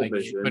nursing, like,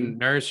 she couldn't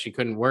nurse, she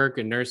couldn't work,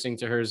 and nursing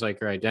to her is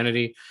like her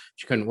identity.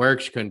 She couldn't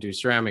work. She couldn't do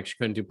ceramics. She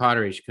couldn't do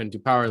pottery. She couldn't do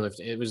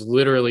powerlifting. It was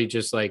literally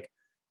just like,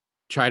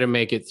 try to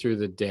make it through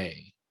the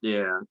day.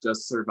 Yeah.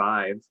 Just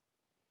survive.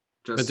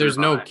 But there's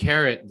no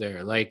carrot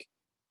there. Like,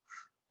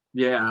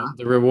 yeah,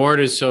 the reward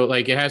is so,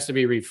 like, it has to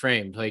be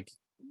reframed. Like,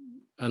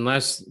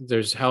 unless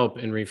there's help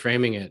in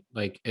reframing it,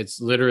 like,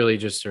 it's literally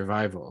just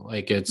survival.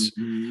 Like, it's,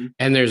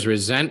 and there's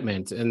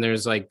resentment, and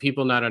there's like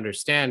people not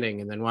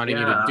understanding, and then wanting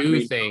you to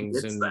do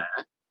things,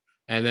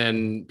 and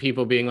then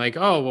people being like,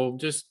 oh, well,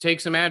 just take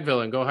some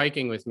Advil and go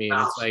hiking with me.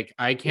 And it's like,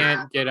 I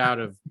can't get out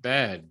of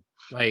bed.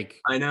 Like,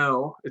 I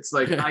know, it's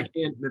like, I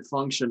can't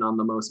function on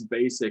the most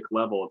basic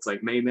level. It's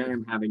like, maybe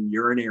I'm having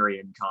urinary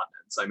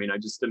incontinence. I mean, I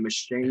just am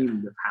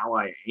ashamed of how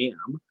I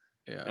am.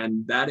 Yeah.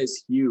 And that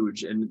is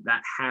huge. And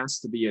that has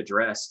to be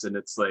addressed. And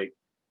it's like,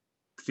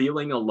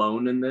 feeling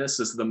alone in this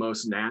is the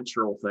most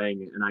natural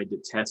thing. And I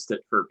detest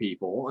it for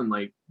people. And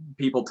like,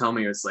 people tell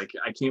me, it's like,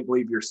 I can't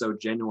believe you're so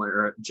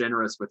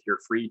generous with your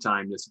free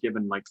time, just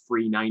giving like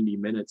free 90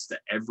 minutes to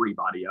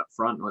everybody up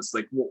front. And it's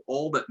like, well,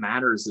 all that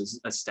matters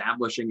is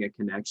establishing a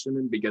connection.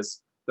 And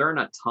because they're in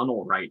a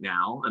tunnel right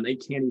now and they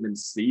can't even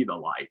see the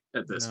light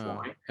at this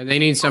point. And they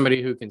need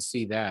somebody who can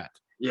see that.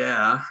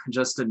 Yeah,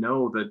 just to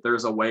know that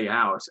there's a way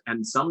out.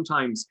 And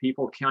sometimes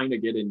people kind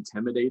of get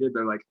intimidated.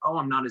 They're like, oh,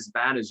 I'm not as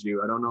bad as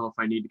you. I don't know if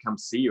I need to come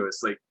see you.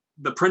 It's like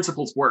the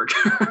principles work.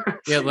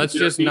 Yeah, let's You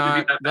don't just need to be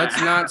not that let's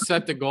bad. not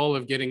set the goal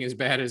of getting as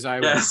bad as I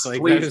was. Yes,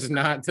 Like that please. is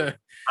not the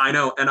I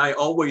know. And I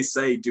always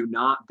say, do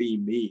not be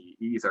me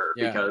either,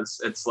 yeah. because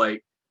it's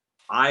like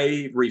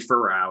I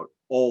refer out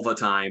all the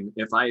time.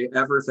 If I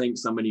ever think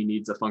somebody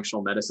needs a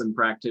functional medicine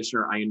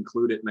practitioner, I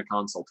include it in the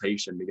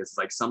consultation, because it's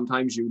like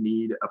sometimes you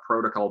need a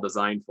protocol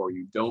designed for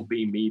you. Don't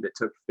be me that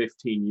took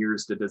 15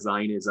 years to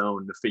design his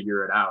own to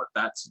figure it out.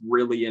 That's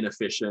really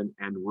inefficient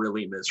and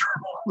really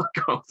miserable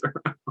to go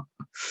through.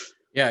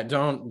 Yeah,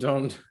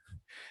 don't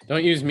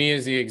use me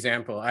as the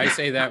example. I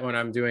say that when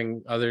I'm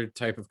doing other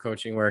type of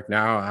coaching work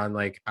now on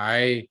like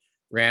I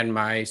ran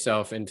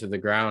myself into the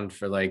ground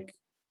for like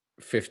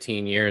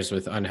 15 years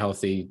with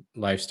unhealthy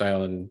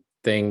lifestyle and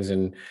things.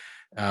 And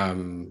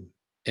um,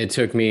 it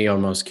took me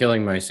almost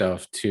killing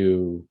myself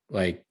to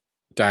like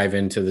dive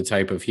into the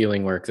type of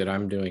healing work that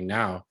I'm doing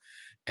now.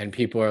 And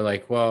people are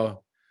like,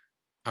 well,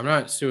 I'm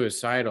not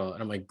suicidal.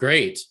 And I'm like,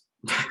 great,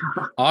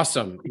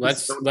 awesome.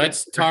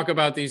 Let's talk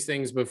about these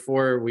things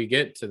before we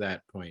get to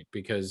that point,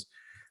 because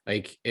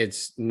like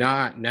it's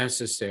not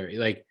necessary.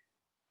 Like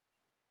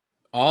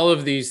all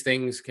of these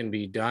things can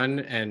be done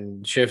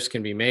and shifts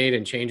can be made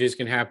and changes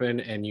can happen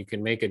and you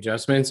can make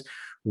adjustments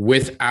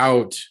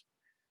without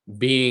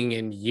being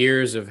in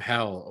years of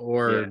hell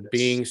or Yes.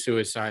 being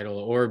suicidal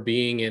or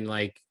being in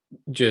like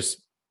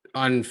just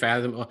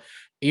unfathomable.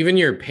 Even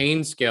your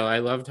pain scale, I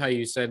loved how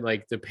you said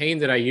like the pain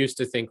that I used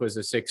to think was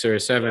a 6 or a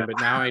 7, Yeah. but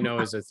now I know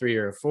is a 3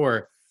 or a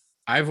 4.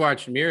 I've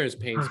watched Mira's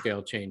pain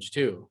scale change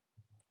too.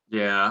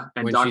 Yeah.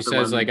 And When she Dr.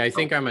 says like Lemon I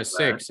think helped I'm a with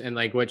that. 6, and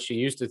like what she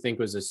used to think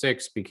was a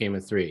 6 became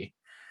a 3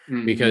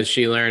 Mhm. because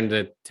she learned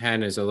that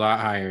 10 is a lot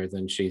higher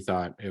than she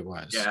thought it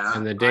was. Yeah.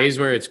 And the days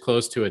where it's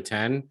close to a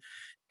 10,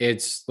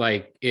 it's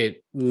like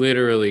it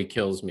literally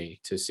kills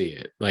me to see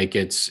it. Like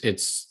It's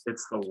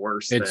the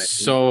worst it's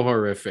thing. so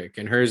horrific.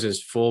 And hers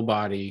is full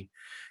body.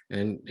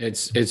 And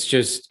it's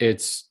just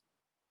it's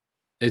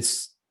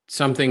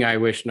something I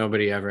wish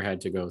nobody ever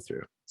had to go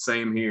through.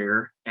 Same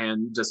here.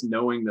 And just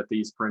knowing that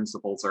these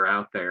principles are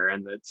out there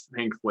and that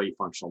thankfully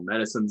functional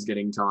medicine's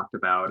getting talked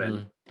about. And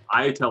Mhm.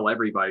 I tell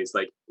everybody, it's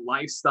like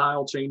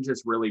lifestyle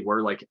changes really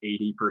were like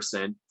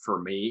 80%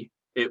 for me.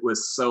 It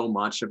was so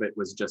much of it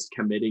was just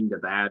committing to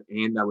that.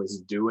 And I was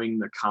doing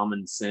the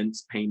common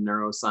sense pain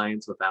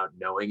neuroscience without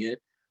knowing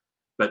it.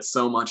 But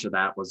so much of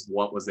that was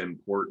what was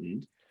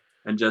important.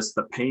 And just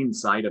the pain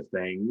side of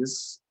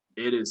things,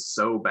 it is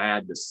so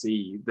bad to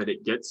see that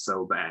it gets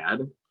so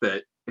bad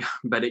that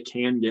but it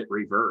can get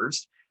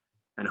reversed.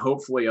 And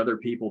hopefully other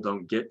people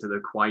don't get to the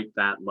quite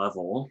that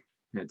level.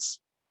 It's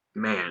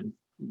man,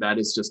 that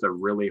is just a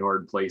really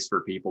hard place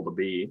for people to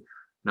be.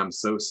 And I'm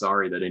so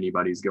sorry that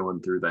anybody's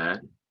going through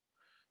that.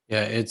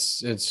 Yeah,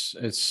 it's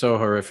so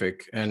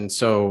horrific. And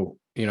so,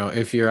 you know,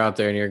 if you're out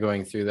there and you're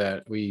going through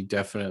that, we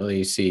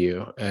definitely see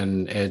you.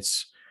 And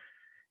it's,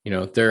 you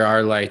know, there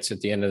are lights at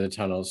the end of the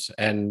tunnels,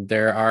 and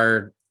there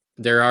are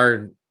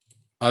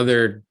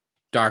other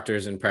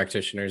doctors and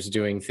practitioners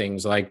doing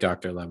things like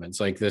Dr. Lemons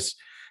like this.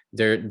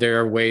 There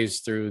are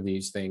ways through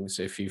these things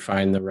if you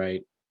find the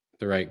right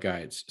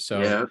guides.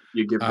 So Yeah,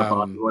 you give the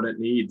body um what it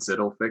needs,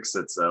 it'll fix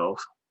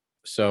itself.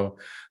 so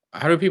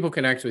how do people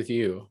connect with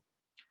you?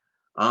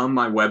 On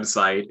my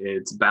website,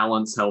 it's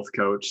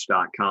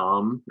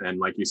balancehealthcoach.com. And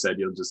like you said,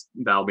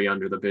 that'll be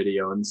under the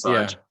video and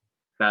Yeah. such.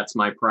 That's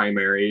my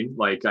primary.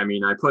 Like, I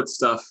mean, I put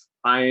stuff,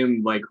 I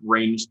am like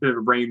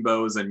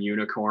rainbows and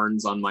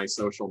unicorns on my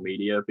social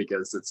media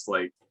because it's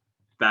like,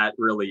 that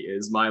really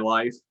is my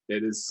life.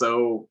 It's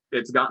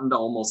gotten to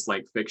almost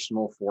like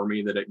fictional for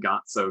me that it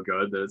got so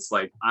good that it's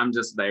like, I'm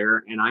just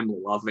there and I'm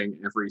loving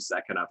every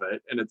second of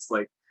it. And it's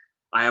like,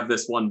 I have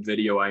this one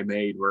video I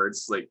made where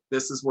it's like,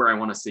 this is where I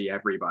want to see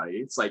everybody.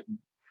 It's like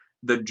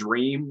the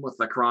dream with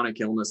the chronic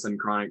illness and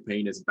chronic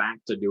pain is back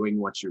to doing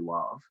what you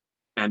love.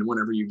 And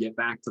whenever you get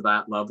back to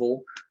that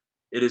level,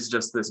 it is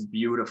just this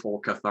beautiful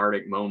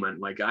cathartic moment.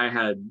 Like I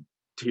had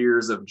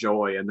tears of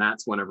joy. And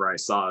that's whenever I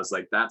saw, is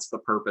like, that's the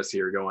purpose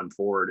here going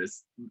forward,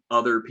 is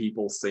other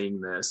people seeing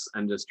this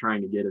and just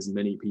trying to get as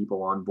many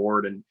people on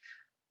board and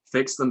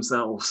fix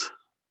themselves.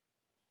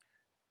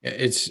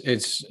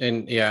 It's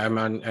and yeah,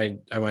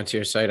 I went to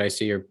your site. I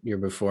see your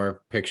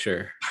before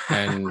picture,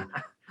 and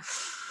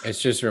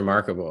it's just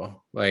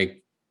remarkable.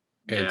 Like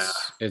Yeah.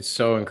 it's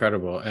so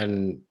incredible.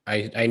 And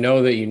I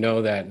know that you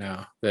know that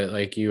now, that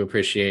like you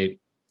appreciate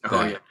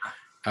Oh yeah.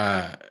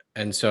 that.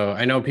 And so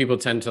I know people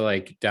tend to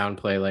like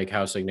downplay like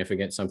how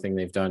significant something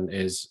they've done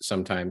is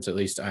sometimes. At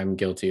least I'm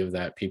guilty of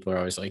that. People are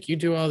always like, you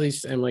do all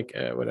these, I'm like,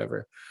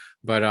 whatever.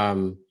 But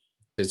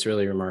it's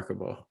really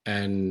remarkable.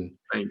 And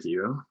Thank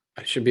you.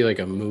 it should be like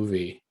a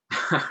movie.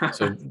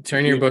 So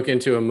turn your book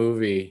into a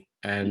movie.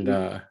 And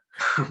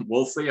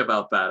we'll see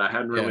about that. I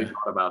hadn't really yeah.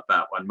 thought about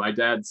that one. My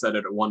dad said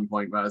it at one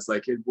point, but I was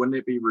like, wouldn't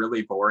it be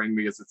really boring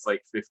because it's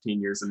like 15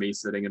 years of me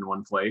sitting in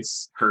one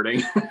place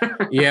hurting?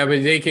 Yeah,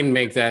 but they can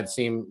make that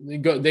seem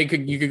you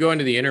could go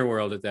into the inner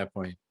world at that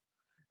point.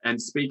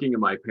 And speaking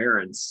of my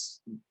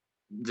parents,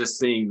 just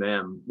seeing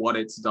them, what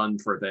it's done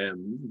for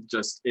them,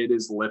 just it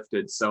is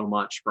lifted so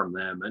much from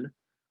them. And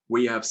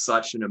we have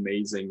such an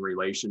amazing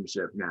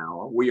relationship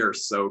now. We are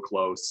so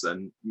close,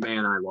 and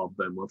man, I love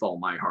them with all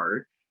my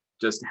heart.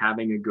 Just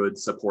having a good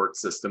support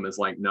system is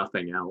like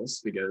nothing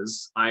else,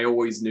 because I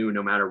always knew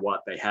no matter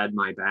what, they had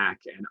my back.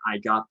 And I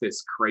got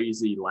this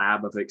crazy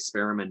lab of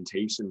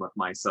experimentation with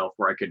myself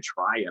where I could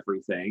try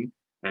everything.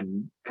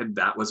 And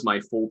that was my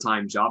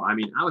full-time job. I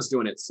mean, I was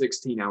doing it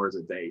 16 hours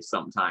a day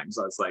sometimes.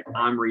 I was like,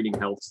 I'm reading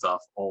health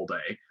stuff all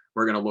day.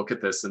 We're going to look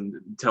at this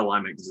until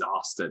I'm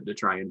exhausted to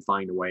try and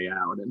find a way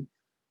out. And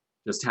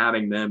just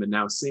having them and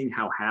now seeing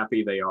how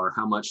happy they are,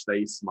 how much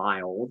they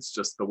smile. It's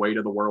just the weight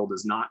of the world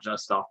is not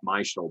just off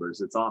my shoulders,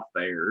 it's off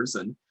theirs.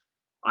 And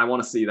I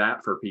want to see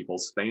that for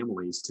people's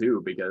families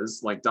too,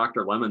 because like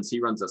Dr. Lemons, he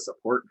runs a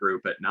support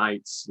group at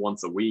nights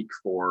once a week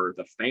for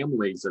the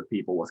families of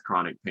people with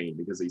chronic pain,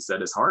 because he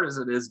said as hard as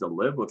it is to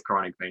live with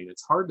chronic pain,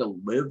 it's hard to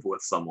live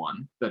with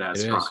someone that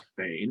has chronic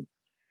pain.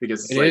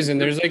 Because it is,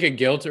 and there's like a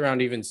guilt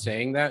around even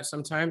saying that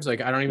sometimes.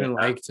 Like I don't even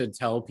like to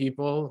tell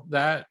people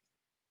that,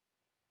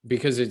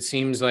 because it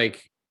seems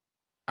like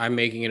I'm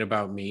making it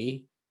about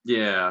me.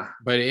 Yeah.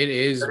 But it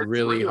is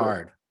really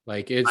hard.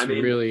 Like it's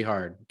really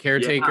hard.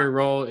 Caretaker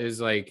role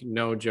is like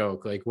no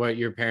joke. Like what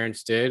your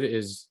parents did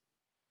is,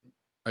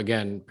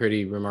 again,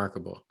 pretty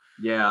remarkable.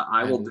 Yeah,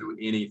 I will do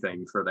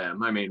anything for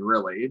them. I mean,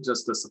 really,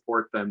 just to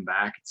support them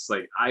back. It's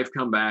like I've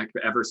come back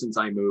ever since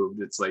I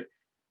moved. It's like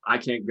I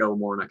can't go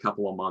more than a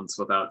couple of months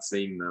without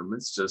seeing them.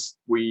 It's just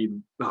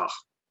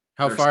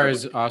How far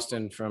is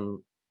Austin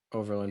from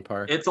Overland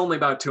Park? It's only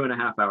about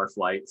 2.5 hour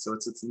flight, so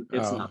it's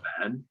not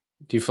bad.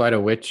 Do you fly to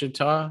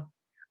Wichita?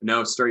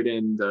 No, straight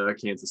into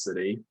Kansas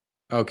City.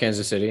 Oh,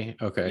 Kansas City.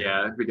 Okay.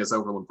 Yeah, because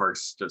Overland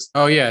Park's just.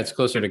 Oh yeah, it's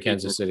closer to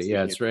Kansas City.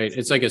 Yeah, it's right.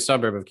 It's like a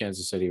suburb of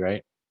Kansas City,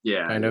 right?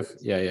 Yeah. Kind of.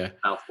 Yeah.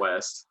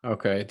 Southwest.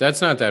 Okay,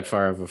 that's not that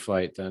far of a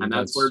flight then. And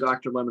that's where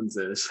Dr. Lemons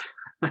is.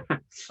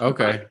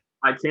 Okay.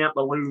 I can't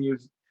believe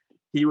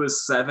he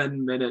was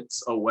 7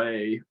 minutes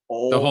away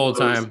all the whole those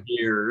time.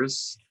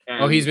 Years.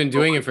 And he's been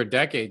doing it for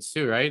decades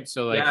too, right?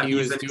 So like he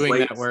was doing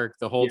that work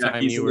the whole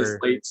time you were. He's in his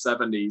late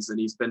 70s, and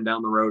he's been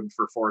down the road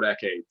for 4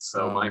 decades.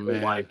 So my whole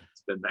life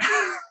has been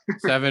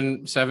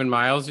there. 7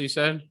 miles, you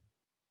said?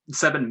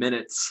 7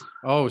 minutes.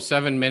 Oh,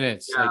 7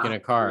 minutes, like in a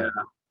car.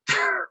 Yeah.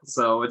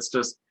 So it's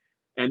just,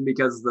 and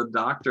because the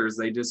doctors,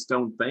 they just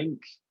don't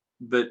think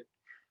that.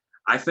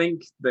 I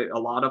think that a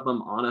lot of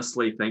them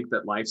honestly think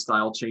that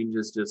lifestyle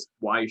changes, just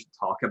why you should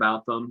talk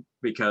about them,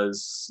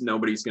 because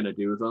nobody's going to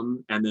do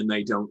them. And then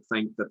they don't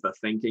think that the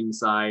thinking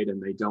side,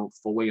 and they don't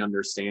fully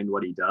understand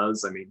what he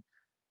does. I mean,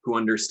 who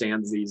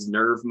understands these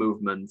nerve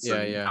movements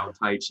and how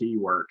Tai Chi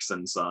works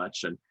and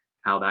such, and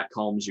how that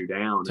calms you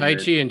down. Tai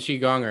Chi and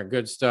Qigong are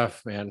good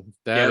stuff, man.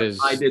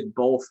 I did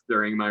both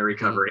during my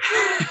recovery.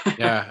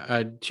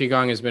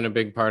 Qigong has been a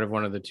big part of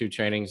one of the 2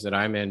 trainings that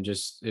I'm in,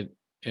 just in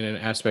an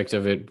aspect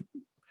of it.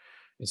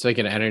 It's like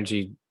an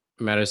energy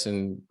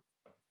medicine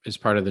is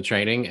part of the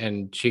training,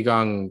 and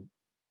Qigong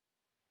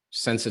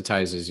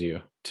sensitizes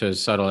you to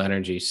subtle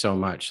energy so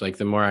much. Like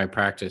the more I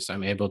practice,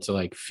 I'm able to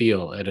like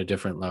feel at a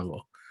different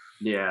level.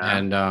 Yeah.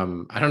 And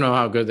I don't know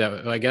how good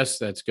that, I guess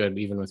that's good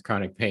even with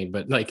chronic pain,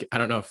 but like, I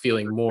don't know if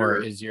feeling more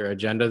is your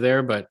agenda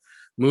there, but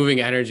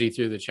moving energy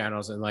through the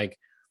channels and like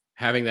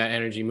having that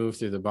energy move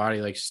through the body,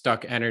 like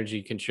stuck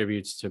energy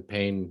contributes to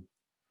pain.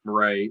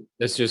 Right.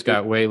 This just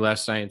got way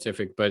less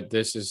scientific, but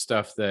this is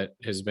stuff that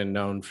has been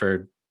known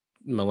for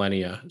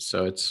millennia.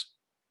 So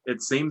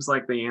it seems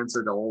like the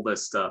answer to all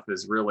this stuff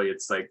is really,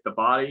 it's like the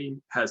body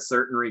has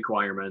certain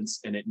requirements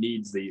and it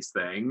needs these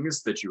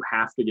things that you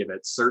have to give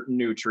it certain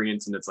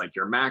nutrients. And it's like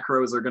your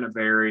macros are going to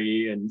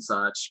vary and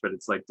such, but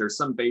it's like there's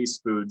some base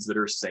foods that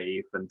are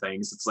safe and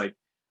things. It's like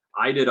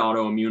I did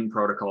autoimmune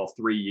protocol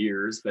 3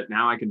 years, but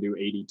now I can do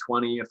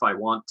 80-20 if I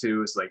want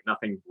to. It's like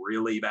nothing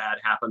really bad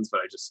happens,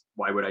 but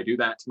why would I do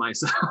that to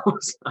myself?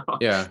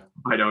 Yeah.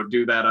 I don't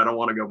do that. I don't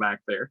want to go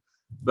back there.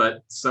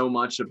 But so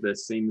much of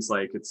this seems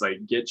like it's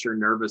like get your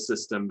nervous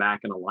system back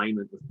in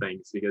alignment with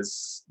things,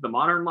 because the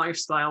modern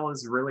lifestyle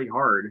is really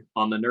hard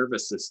on the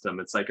nervous system.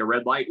 It's like a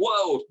red light.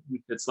 Whoa,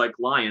 it's like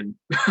lion,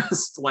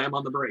 slam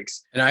on the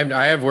brakes. And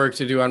I have work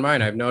to do on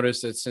mine. I've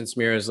noticed that since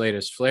Mira's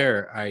latest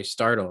flare, I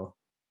startle.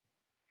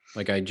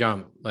 Like I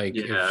jump, like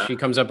if she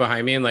comes up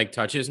behind me and like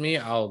touches me,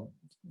 I'll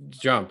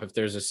jump. If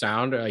there's a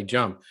sound, I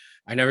jump.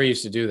 I never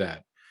used to do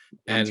that.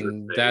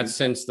 And that's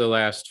since the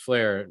last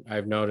flare,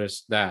 I've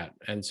noticed that.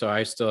 And so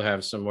I still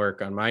have some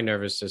work on my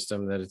nervous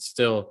system that it's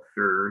still,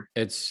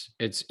 it's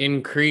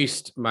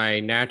increased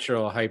my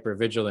natural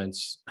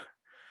hypervigilance.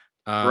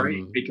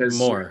 Right, because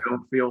you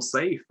don't feel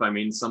safe. I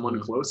mean, someone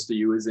close to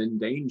you is in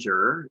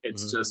danger.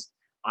 It's just,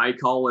 I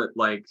call it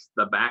like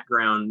the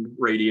background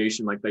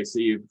radiation, like they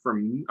see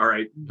from,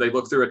 they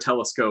look through a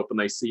telescope and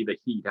they see the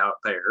heat out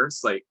there.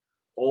 It's like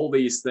all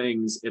these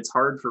things, it's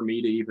hard for me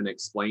to even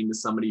explain to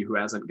somebody who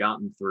hasn't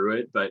gotten through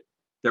it, but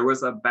there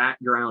was a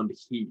background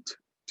heat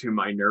to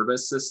my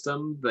nervous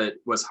system that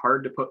was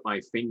hard to put my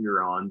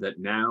finger on, that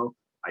now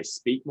I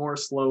speak more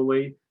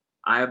slowly.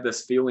 I have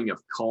this feeling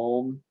of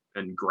calm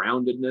and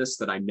groundedness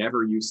that I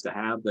never used to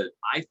have, that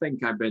I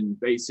think I've been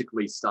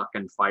basically stuck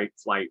in fight,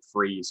 flight,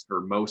 freeze for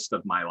most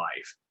of my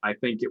life. I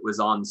think it was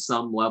on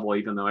some level,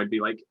 even though I'd be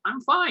like, I'm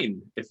fine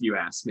if you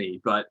ask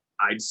me, but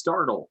I'd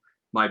startle.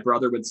 My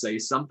brother would say,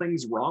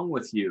 something's wrong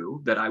with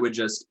you, that I would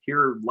just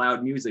hear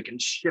loud music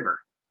and shiver.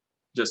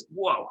 Just,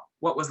 whoa,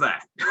 what was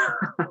that?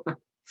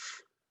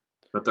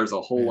 But there's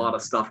a whole lot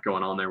of stuff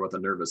going on there with the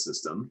nervous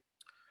system.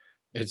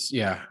 It's,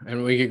 yeah.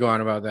 And we could go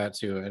on about that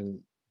too. And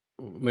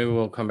maybe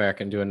we'll come back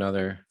and do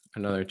another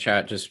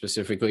chat just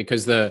specifically,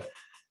 because the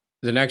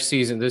next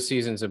season, this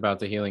season's about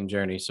the healing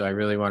journey. So I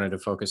really wanted to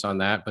focus on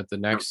that, but the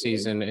next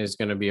season is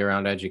going to be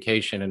around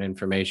education and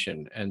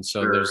information. And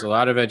so there's a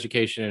lot of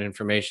education and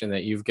information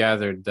that you've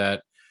gathered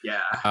that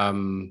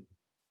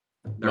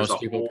most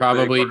people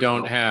probably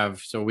don't have.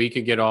 So we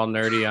could get all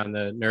nerdy on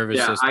the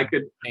nervous system. I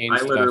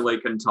literally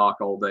can talk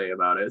all day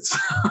about it.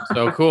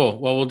 So cool.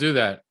 Well, we'll do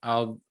that.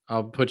 I'll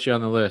put you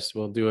on the list.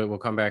 We'll do it. We'll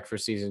come back for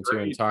season 2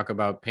 and talk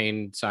about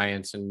pain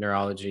science and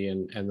neurology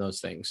and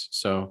those things.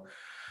 So,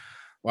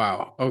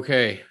 wow.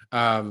 Okay.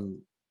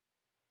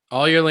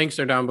 All your links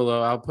are down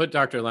below. I'll put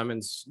Dr.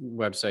 Lemon's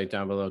website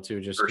down below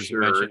too, just because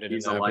you mentioned it in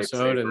the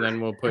episode. And then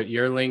we'll put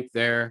your link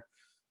there.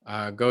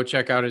 Go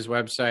check out his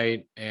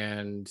website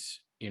and,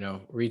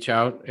 reach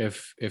out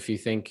if you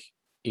think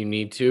you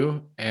need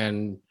to.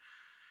 And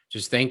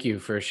just thank you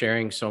for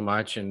sharing so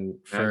much and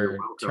for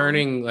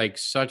turning like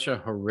such a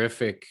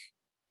horrific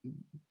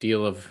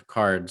deal of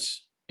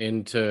cards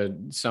into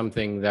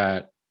something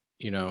that,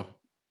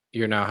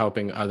 you're now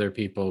helping other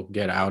people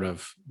get out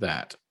of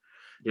that.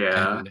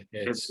 Yeah,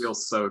 it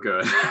feels so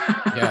good.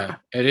 Yeah,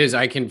 it is.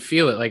 I can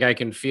feel it. Like I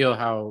can feel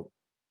how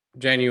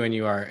genuine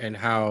you are and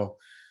how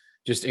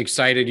just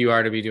excited you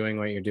are to be doing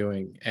what you're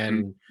doing.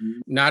 And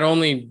not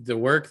only the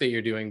work that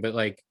you're doing, but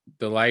like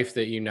the life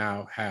that you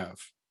now have.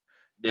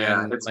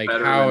 Yeah, and like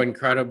how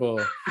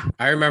incredible.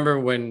 I remember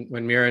when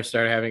Mira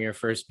started having her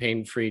first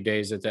pain-free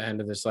days at the end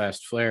of this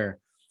last flare,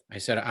 I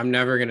said, I'm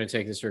never going to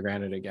take this for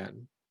granted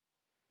again.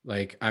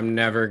 Like I'm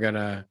never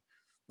gonna,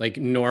 like,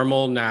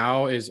 normal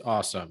now is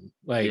awesome.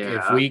 Like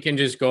if we can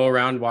just go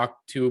around, walk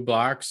 2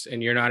 blocks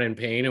and you're not in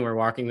pain and we're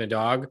walking the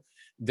dog,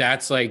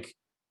 that's like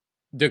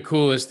the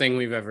coolest thing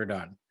we've ever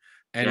done.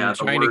 And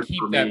trying to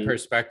keep that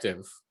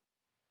perspective.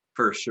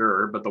 For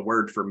sure. But the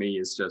word for me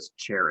is just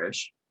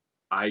cherish.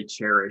 I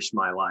cherish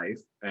my life,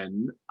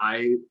 and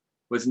I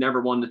was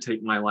never one to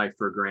take my life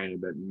for granted,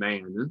 but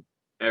man,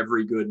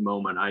 every good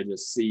moment I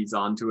just seize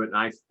onto it and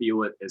I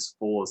feel it as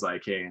full as I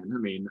can. I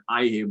mean,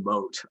 I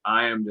emote.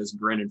 I am just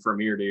grinning from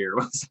ear to ear.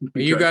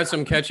 You got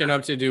some catching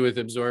up to do with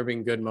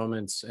absorbing good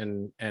moments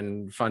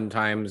and fun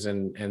times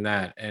and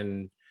that,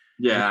 and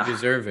you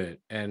deserve it.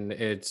 And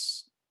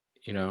it's,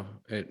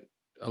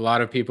 a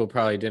lot of people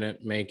probably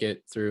didn't make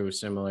it through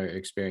similar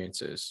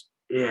experiences.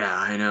 Yeah,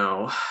 I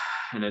know.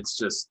 And it's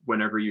just,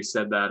 whenever you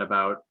said that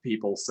about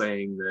people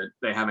saying that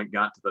they haven't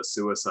got to the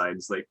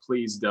suicides, like,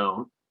 please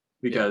don't.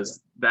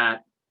 Because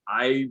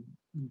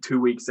 2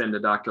 weeks into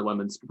Dr.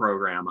 Lemon's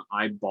program,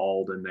 I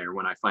bawled in there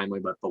when I finally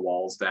let the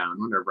walls down,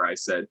 whenever I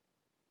said,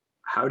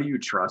 how do you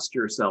trust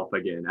yourself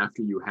again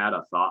after you had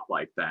a thought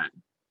like that?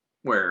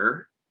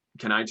 Where,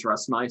 can I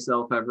trust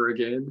myself ever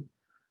again?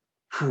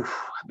 Whew,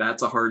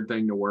 that's a hard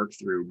thing to work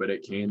through, but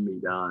it can be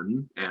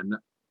done. And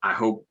I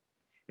hope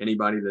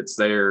anybody that's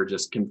there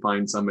just can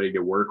find somebody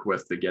to work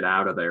with to get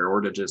out of there, or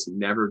to just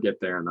never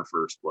get there in the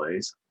first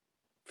place.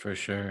 For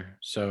sure.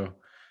 So,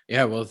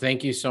 yeah, well,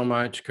 thank you so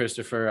much,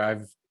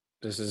 Christopher.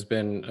 This has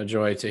been a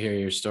joy to hear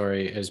your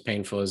story, as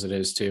painful as it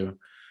is too.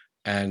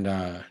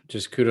 And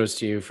just kudos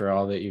to you for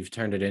all that you've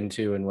turned it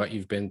into and what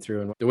you've been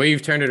through, and the way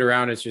you've turned it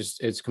around.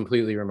 It's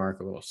completely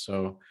remarkable.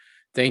 So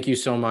thank you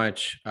so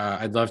much.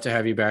 I'd love to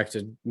have you back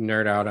to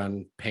nerd out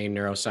on pain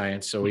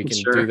neuroscience, so we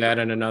can do that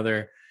in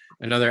another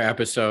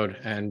episode.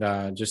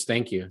 And just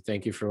thank you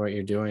for what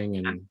you're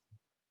doing.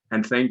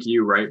 And thank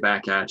you right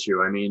back at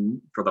you. I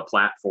mean, for the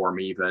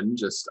platform, even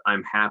just,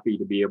 I'm happy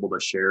to be able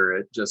to share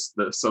it,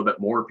 so that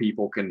more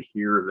people can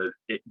hear that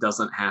it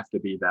doesn't have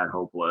to be that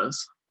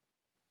hopeless.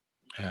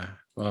 Yeah.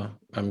 Well,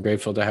 I'm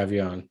grateful to have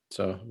you on.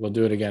 So we'll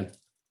do it again.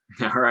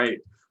 All right.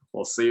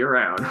 We'll see you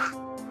around.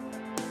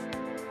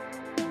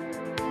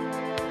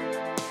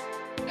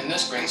 And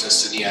this brings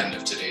us to the end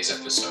of today's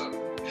episode.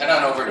 Head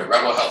on over to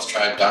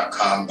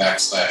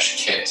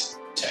rebelhealthtribe.com/kit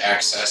to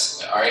access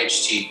the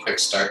RHT Quick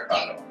Start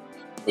Bundle,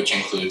 which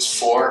includes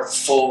 4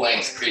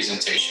 full-length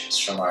presentations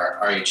from our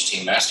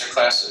RHT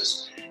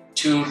masterclasses,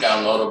 2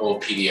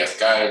 downloadable PDF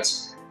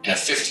guides, and a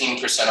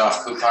 15%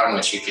 off coupon,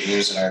 which you can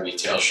use in our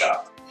retail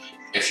shop.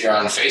 If you're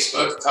on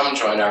Facebook, come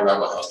join our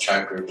Rebel Health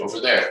Tribe group over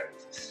there.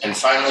 And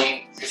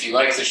finally, if you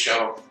like the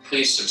show,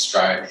 please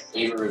subscribe,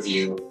 leave a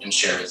review, and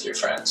share with your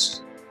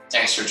friends.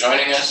 Thanks for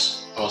joining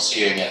us, and we'll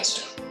see you again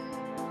soon.